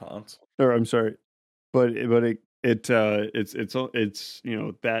big Hmm. console. Or I'm sorry, it's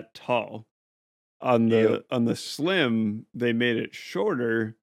that tall. Yep. On the Slim, they made it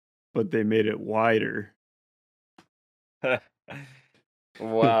shorter, but they made it wider.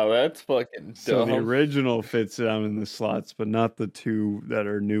 Wow, that's fucking So the dumb. original fits down in the slots, but not the two that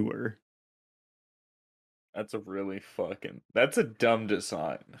are newer. That's a dumb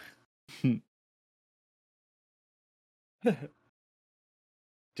design.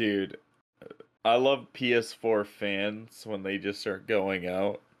 Dude, I love PS4 fans when they just start going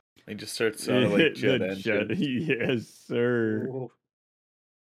out. They just start sounding like The jet jet, engines. yes, sir. Oh,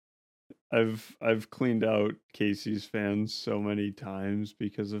 I've cleaned out Casey's fans so many times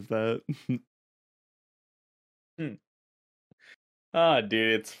because of that. Hmm. Ah,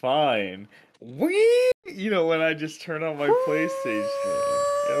 dude, it's fine. Whee! When I just turn on my PlayStation.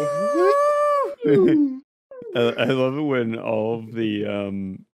 I love it when all of the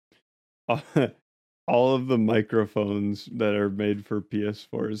all of the microphones that are made for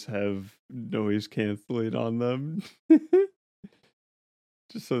PS4s have noise canceling on them.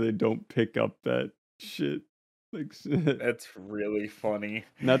 Just so they don't pick up that shit. Like That's really funny.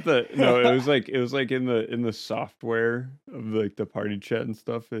 not the no, it was like in the software of like the party chat and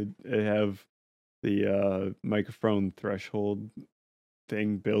stuff. It have the microphone threshold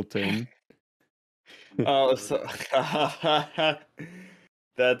thing built in. Oh, so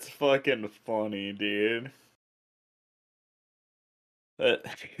that's fucking funny, dude. That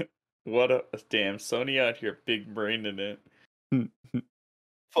what a damn Sony out here, big brain in it.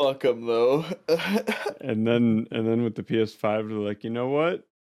 Fuck them though. And then with the PS5, they're like, you know what?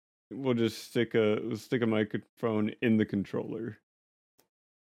 We'll just stick a microphone in the controller.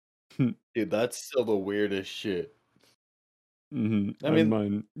 Dude, that's still the weirdest shit. Mm-hmm. I I mean,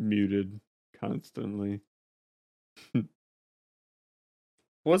 mine muted constantly.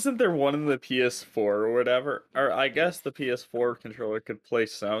 wasn't there one in the PS4 or whatever? Or I guess the PS4 controller could play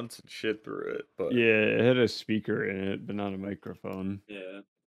sounds and shit through it, but Yeah, it had a speaker in it, but not a microphone. Yeah.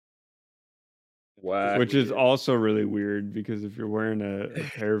 whack. Which is Weird. also really weird because if you're wearing a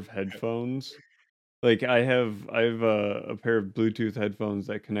pair of headphones, like I have a pair of Bluetooth headphones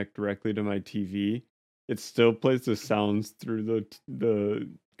that connect directly to my TV. It still plays the sounds through the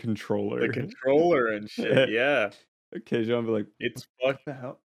controller. The controller and shit, yeah. Occasionally I'll be like, It's what fuck the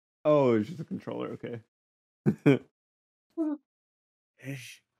hell? Oh, it's just a controller, okay.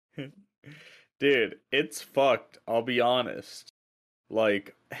 Dude, it's fucked, I'll be honest.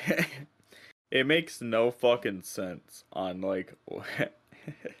 Like it makes no fucking sense on like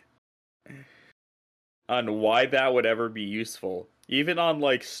on why that would ever be useful. Even on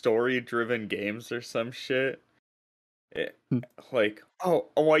like story-driven games or some shit. Like, oh,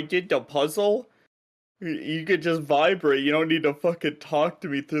 I did the puzzle? You could just vibrate. You don't need to fucking talk to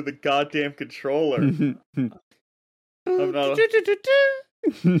me through the goddamn controller. I'm not.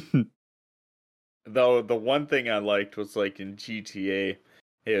 Though the one thing I liked was like in GTA,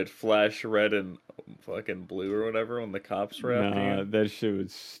 it had flash red and fucking blue or whatever when the cops were after Nah, you. that shit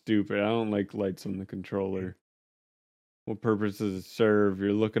was stupid. I don't like lights on the controller. What purpose does it serve?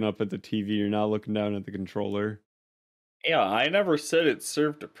 You're looking up at the TV, you're not looking down at the controller. Yeah, I never said it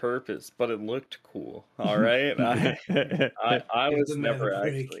served a purpose, but it looked cool. All right, I It's was a never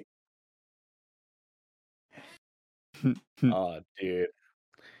Maverick. actually. Oh, dude,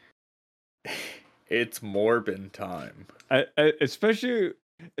 it's Morbin time.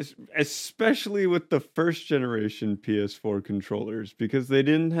 Especially with the first generation PS4 controllers because they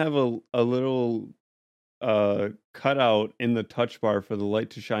didn't have a little cutout in the touch bar for the light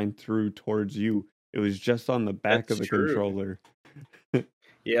to shine through towards you. It was just on the back That's of the true. controller.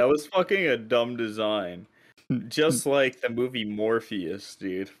 Yeah, it was fucking a dumb design. Just like the movie Morpheus,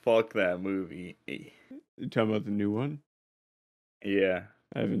 dude. Fuck that movie. You talking about the new one? Yeah,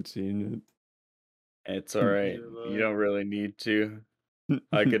 I haven't seen it's alright. You don't really need to.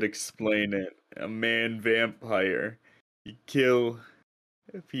 I it. could explain it. A man vampire. You kill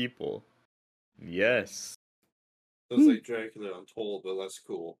people. Yes. It was like Dracula Untold, but less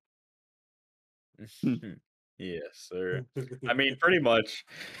cool. Yes, sir. I mean, pretty much.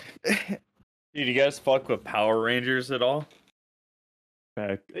 Dude, you guys fuck with Power Rangers at all?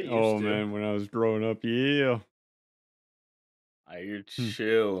 Back, They used oh to. man, when I was growing up, yeah. You're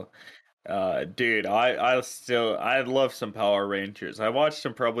chill. Dude, I love some Power Rangers. I watched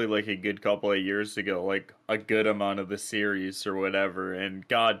them probably like a good couple of years ago, like a good amount of the series or whatever, and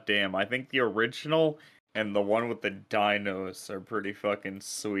goddamn, I think the original and the one with the dinos are pretty fucking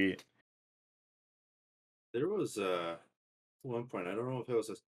sweet. There was one point, I don't know if it was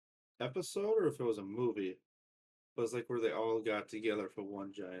an episode or if it was a movie, but it's like where they all got together for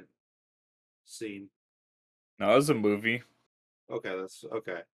one giant scene. No, it was a movie. Okay, that's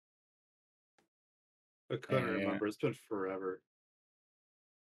okay. I couldn't Yeah. remember. It's been forever.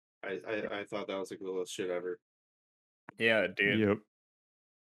 I thought that was the coolest shit ever. Yeah, dude. Yep.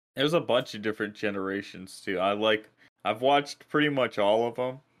 There's a bunch of different generations too. I've watched pretty much all of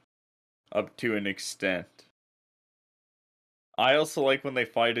them up to an extent. I also like when they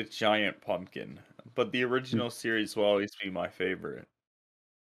fight a giant pumpkin, but the original series will always be my favorite.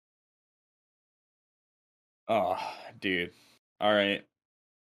 Oh, dude. All right.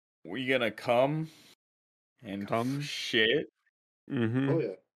 We gonna come and Come? shit? Mm-hmm. Oh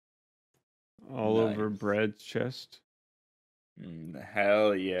yeah. All over Nice. Brad's chest.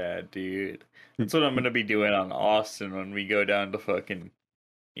 Hell yeah, dude. That's what I'm gonna be doing on Austin when we go down to fucking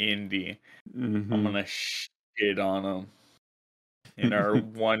Indy. Mm-hmm. I'm gonna shit on him in our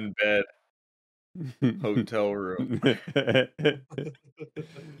one bed hotel room.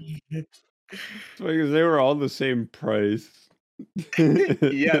 Because they were all the same price.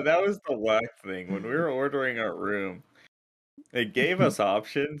 Yeah, that was the whack thing. When we were ordering our room, they gave us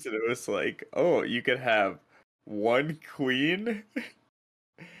options, and it was like, oh, you could have one queen.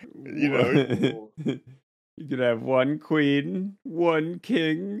 You could have one queen, one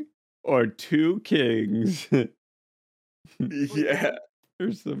king, or two kings. Yeah.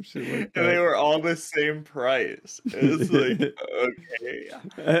 Or some shit like that. And they were all the same price. It was like, okay.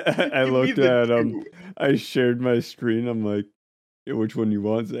 I Give me looked the at them. two. I shared my screen. I'm like, yeah, which one you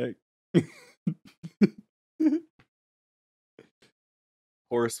want, Zach?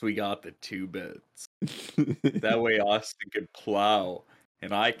 Course, we got the 2 beds. That way Austin could plow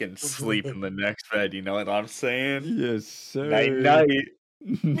and I can sleep in the next bed, you know what I'm saying? Yes, sir. Night night.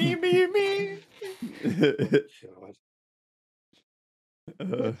 Me, me, me.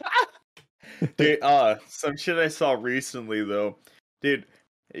 God. Dude, some shit I saw recently though. Dude,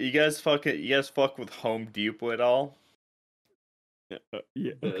 you guys fuck with Home Depot at all?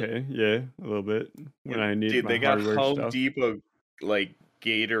 Yeah, okay, yeah, a little bit. When I need Dude, my they got hardware Home stuff. Depot like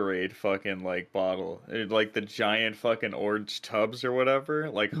Gatorade fucking like bottle. Like the giant fucking orange tubs or whatever,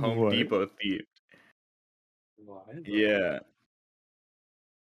 like Home What? Depot themed. Why, bro? Yeah.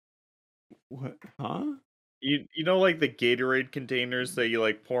 What? Huh? You know like the Gatorade containers that you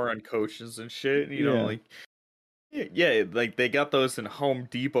like pour on coaches and shit, you know, Yeah. like yeah, like they got those in Home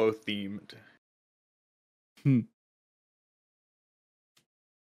Depot themed. Hmm.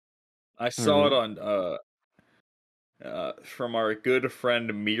 I saw it Alright. on from our good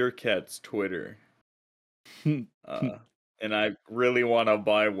friend Meerkat's Twitter. And I really want to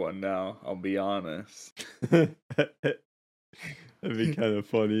buy one now, I'll be honest. That'd be kind of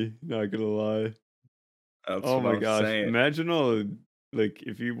funny, not gonna lie. That's Oh what my I'm gosh. saying. Imagine all like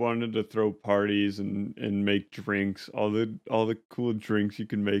if you wanted to throw parties and make drinks, all the cool drinks you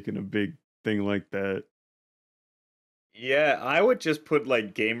can make in a big thing like that. Yeah, I would just put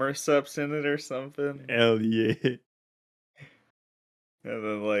like gamer subs in it or something. Hell yeah. And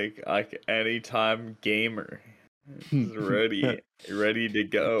then like anytime gamer is ready to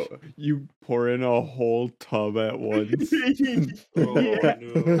go. You pour in a whole tub at once. Oh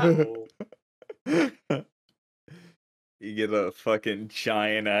no. You get a fucking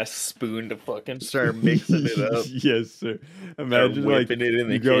giant ass spoon to fucking start mixing it up. Yes, sir. Start Imagine like whipping it in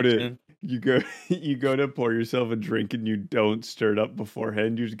the you go kitchen. you go to pour yourself a drink and you don't stir it up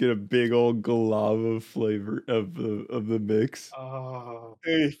beforehand. You just get a big old glob of flavor of the mix. Oh.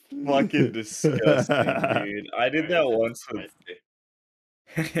 It's fucking disgusting, dude. I did that once with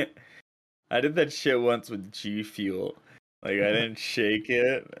I did that shit once with G Fuel. Like I didn't shake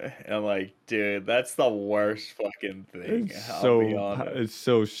it, and like, dude, that's the worst fucking thing. It's I'll be honest. it's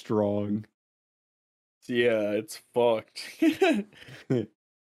so strong. Yeah, it's fucked.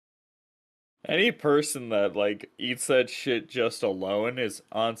 Any person that like eats that shit just alone is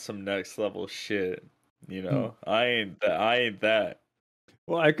on some next level shit. You know, I ain't that.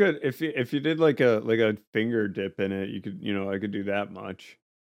 Well, I could if you did like a finger dip in it, you could I could do that much.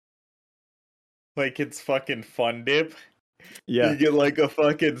 Like it's fucking fun dip. Yeah. You get like a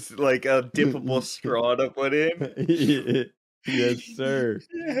fucking like a dippable straw to put in. Yes, sir.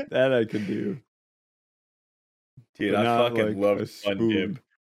 Yeah. That I could do. Dude, But I not fucking like love a fun dip. spoon.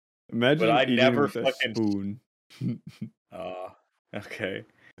 Imagine But I eating never with a fucking spoon. Oh, okay.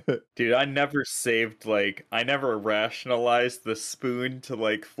 Dude, I never rationalized the spoon to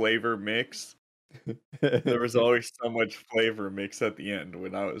like flavor mix. There was always so much flavor mix at the end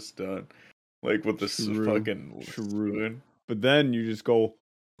when I was done. Like with the fucking spoon. But then you just go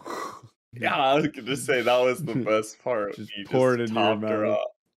Yeah, I was gonna say that was the best part. Just You pour just it in your topped her mouth.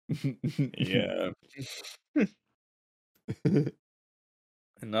 up. Yeah.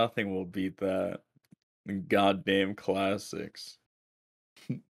 Nothing will beat that. Goddamn classics.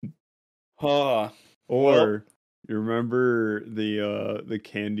 Or you remember the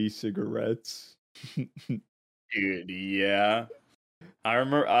candy cigarettes? Dude, yeah. I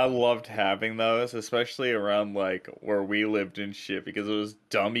remember I loved having those, especially around like where we lived and shit, because it was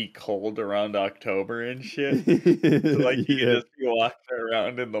dummy cold around October and shit. So like you could just be walking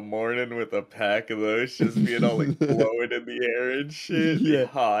around in the morning with a pack of those, just being all like blowing in the air and shit. Yeah.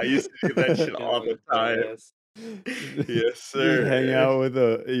 I used to do that shit all the time. Yes, sir. Just hang out with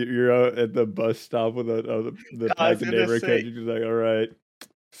you're out at the bus stop with the pack of neighbor kids. You're just like, all right.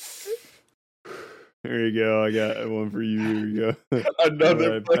 Here you go. I got one for you. Here you go.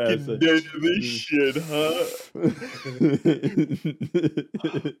 Another Right, fucking day of this shit, huh?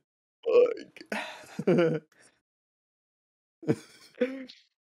 Fuck.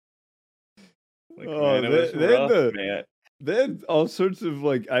 Like, man, it was rough, man. They had all sorts of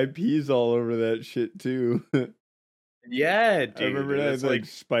like IPs all over that shit too. Yeah, dude. I remember that like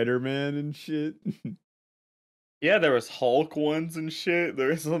Spider-Man and shit. Yeah, there was Hulk ones and shit. There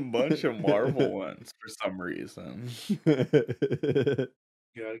was a bunch of Marvel ones for some reason. Gotta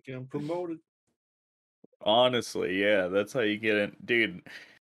get him promoted. Honestly, yeah, that's how you get it, dude.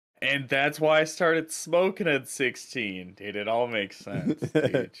 And that's why I started smoking at 16, dude. It all makes sense,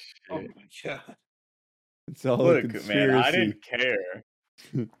 dude. Oh Shit. my god. It's all a Look, man, I conspiracy. didn't care.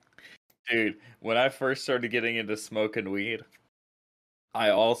 Dude, when I first started getting into smoking weed, I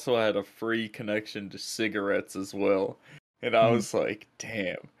also had a free connection to cigarettes as well. And I was like,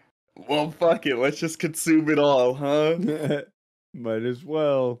 damn. Well, fuck it. Let's just consume it all, huh? Might as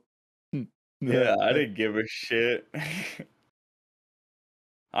well. Yeah, I didn't give a shit.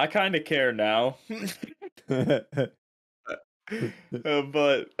 I kind of care now. But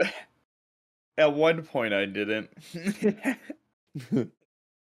at one point I didn't.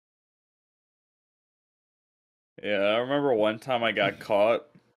 Yeah, I remember one time I got caught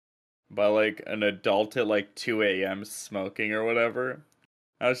by like an adult at like 2 a.m. smoking or whatever.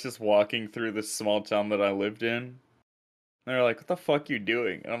 I was just walking through this small town that I lived in. And they're like, "What the fuck you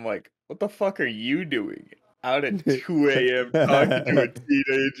doing?" And I'm like, "What the fuck are you doing out at 2 a.m. talking to a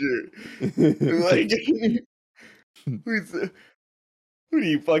teenager?" Like, who's what are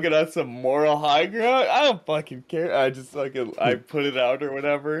you fucking on some moral high ground? I don't fucking care. I just fucking I put it out or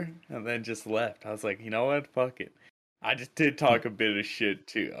whatever, and then just left. I was like, you know what? Fuck it. I just did talk a bit of shit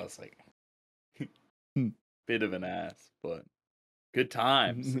too. I was like, bit of an ass, but good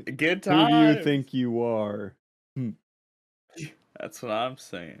times. Good Who do you times. think you are? That's what I'm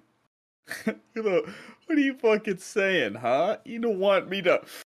saying. What are you fucking saying, huh? You don't want me to?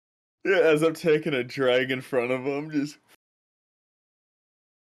 Yeah, as I'm taking a drag in front of him, just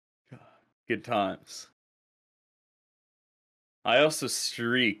good times. I also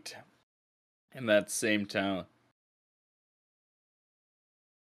streaked in that same town.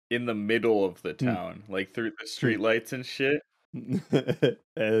 In the middle of the town, like through the streetlights and shit.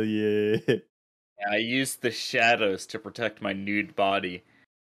 Hell yeah. And I used the shadows to protect my nude body.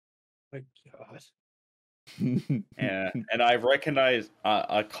 My god. And I recognized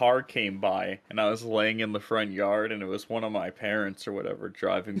a car came by, and I was laying in the front yard, and it was one of my parents or whatever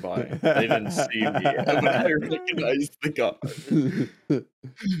driving by. They didn't see me, but I recognized the car.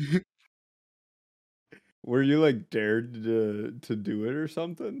 Were you like dared to do it or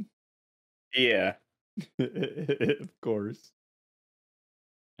something? Yeah. Of course.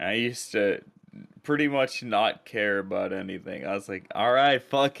 I used to pretty much not care about anything. I was like, all right,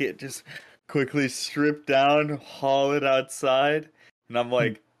 fuck it. Just quickly strip down, haul it outside. And I'm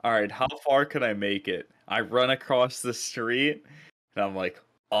like, all right, how far can I make it? I run across the street and I'm like,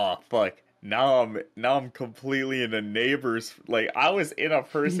 oh, fuck. Now I'm completely in a neighbor's, like, I was in a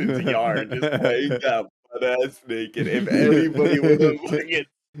person's yard just laying down butt ass naked. If anybody would have fucking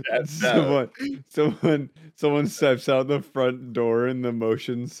someone steps out the front door and the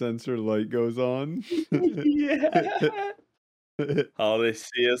motion sensor light goes on. Yeah. All they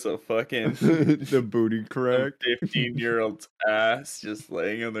see is a fucking the booty crack. 15-year-old's ass just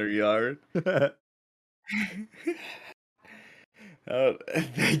laying in their yard. That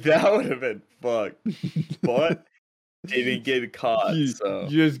would have been fucked. But didn't get caught, so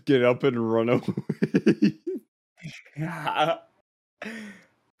you just get up and run away.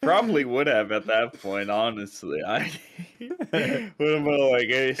 probably would have at that point, honestly. I would have been like,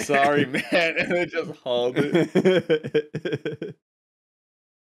 hey, sorry, man, and then just hauled it.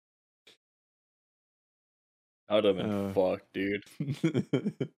 I would have been fucked, dude.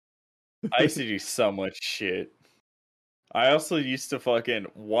 I used to do so much shit. I also used to fucking,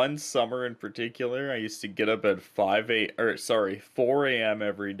 one summer in particular, I used to get up at 4 a.m.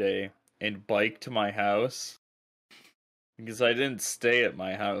 every day and bike to my house. Because I didn't stay at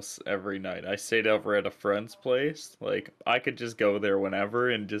my house every night. I stayed over at a friend's place. Like, I could just go there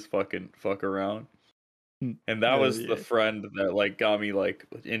whenever and just fucking fuck around. And that was the friend that, like, got me, like,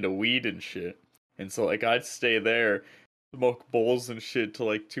 into weed and shit. And so, like, I'd stay there, smoke bowls and shit till,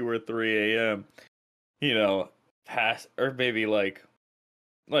 like, 2 or 3 a.m. You know, or maybe, like,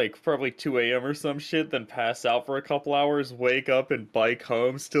 probably 2 a.m. or some shit, then pass out for a couple hours, wake up and bike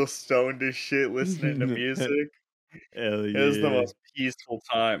home, still stoned as shit, listening to music. Hell yeah. It was the most peaceful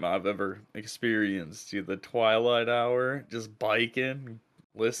time I've ever experienced. Dude, the twilight hour, just biking,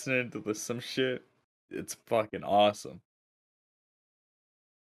 listening to some shit. It's fucking awesome.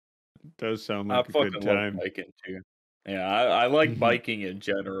 It does sound like a good time. Love biking too. Yeah, I like biking in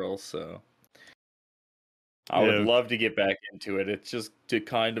general, so I would love to get back into it. It's just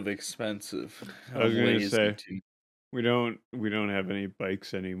kind of expensive. I was gonna say we don't have any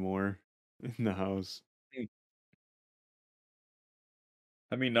bikes anymore in the house.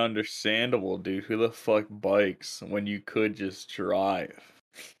 I mean, understandable, dude. Who the fuck bikes when you could just drive?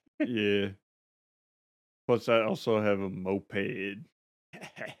 Yeah. Plus, I also have a moped.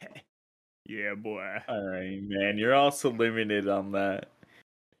 Yeah, boy. All right, man. You're also limited on that.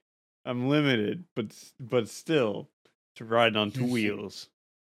 I'm limited, but still, to ride on two wheels.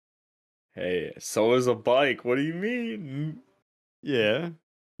 Hey, so is a bike. What do you mean? Yeah,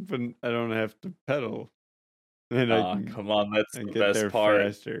 but I don't have to pedal. And I can Come on, that's and the get best there part.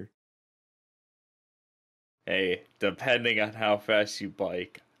 faster. Hey, depending on how fast you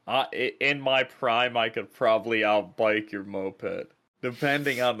bike. In my prime, I could probably outbike your moped,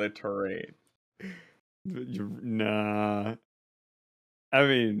 depending on the terrain. Nah. I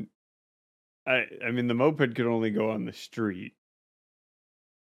mean, I mean the moped could only go on the street.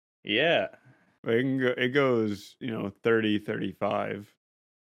 Yeah. It goes, 30, 35.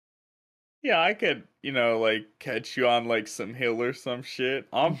 Yeah, I could, like catch you on like some hill or some shit.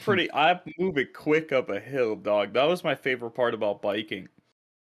 I move it quick up a hill, dog. That was my favorite part about biking.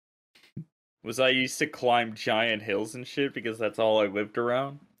 Was I used to climb giant hills and shit because that's all I lived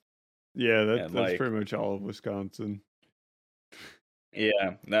around. Yeah, And that's like, pretty much all of Wisconsin.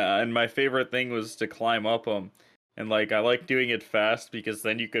 yeah, and my favorite thing was to climb up them. And like I like doing it fast because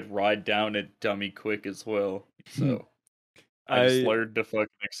then you could ride down it dummy quick as well. So I just I learned to fucking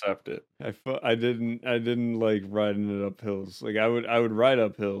accept it. I didn't like riding it up hills. Like I would ride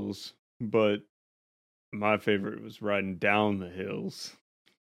up hills, but my favorite was riding down the hills.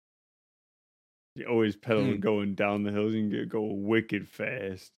 You always pedal going down the hills and go wicked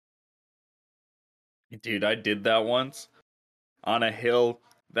fast. Dude, I did that once on a hill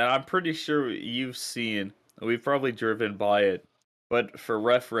that I'm pretty sure you've seen. We've probably driven by it. But for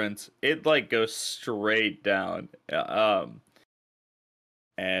reference, it like goes straight down.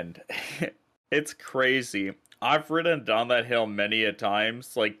 And it's crazy. I've ridden down that hill many a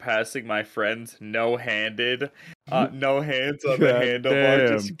times, like passing my friends no-handed, no hands on the God handlebar,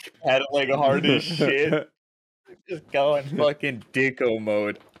 just damn. pedaling hard as shit, just going fucking dicko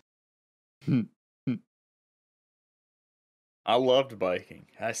mode. I loved biking.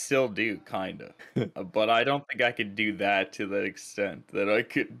 I still do, kind of. But I don't think I could do that to the extent that I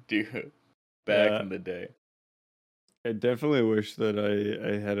could do back Yeah, in the day. I definitely wish that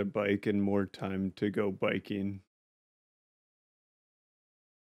I had a bike and more time to go biking.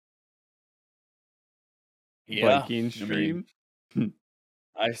 Yeah, Biking I mean, stream?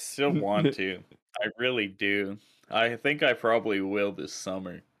 I still want to. I really do. I think I probably will this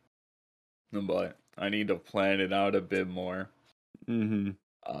summer. But I need to plan it out a bit more. Mm-hmm.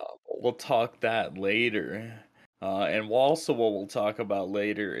 We'll talk that later. And also what we'll talk about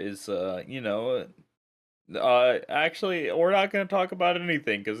later is, actually, we're not going to talk about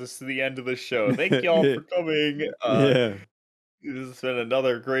anything because this is the end of the show. Thank y'all for coming. Yeah. This has been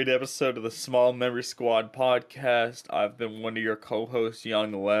another great episode of the Small Memory Squad podcast. I've been one of your co-hosts,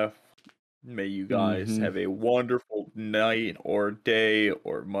 Young Left. May you guys Mm-hmm. have a wonderful night or day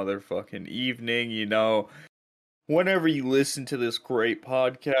or motherfucking evening, whenever you listen to this great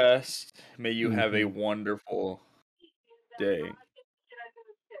podcast, may you have a wonderful day.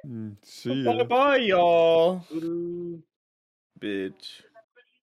 See ya. Bye-bye, y'all. Doo-doo. Bitch.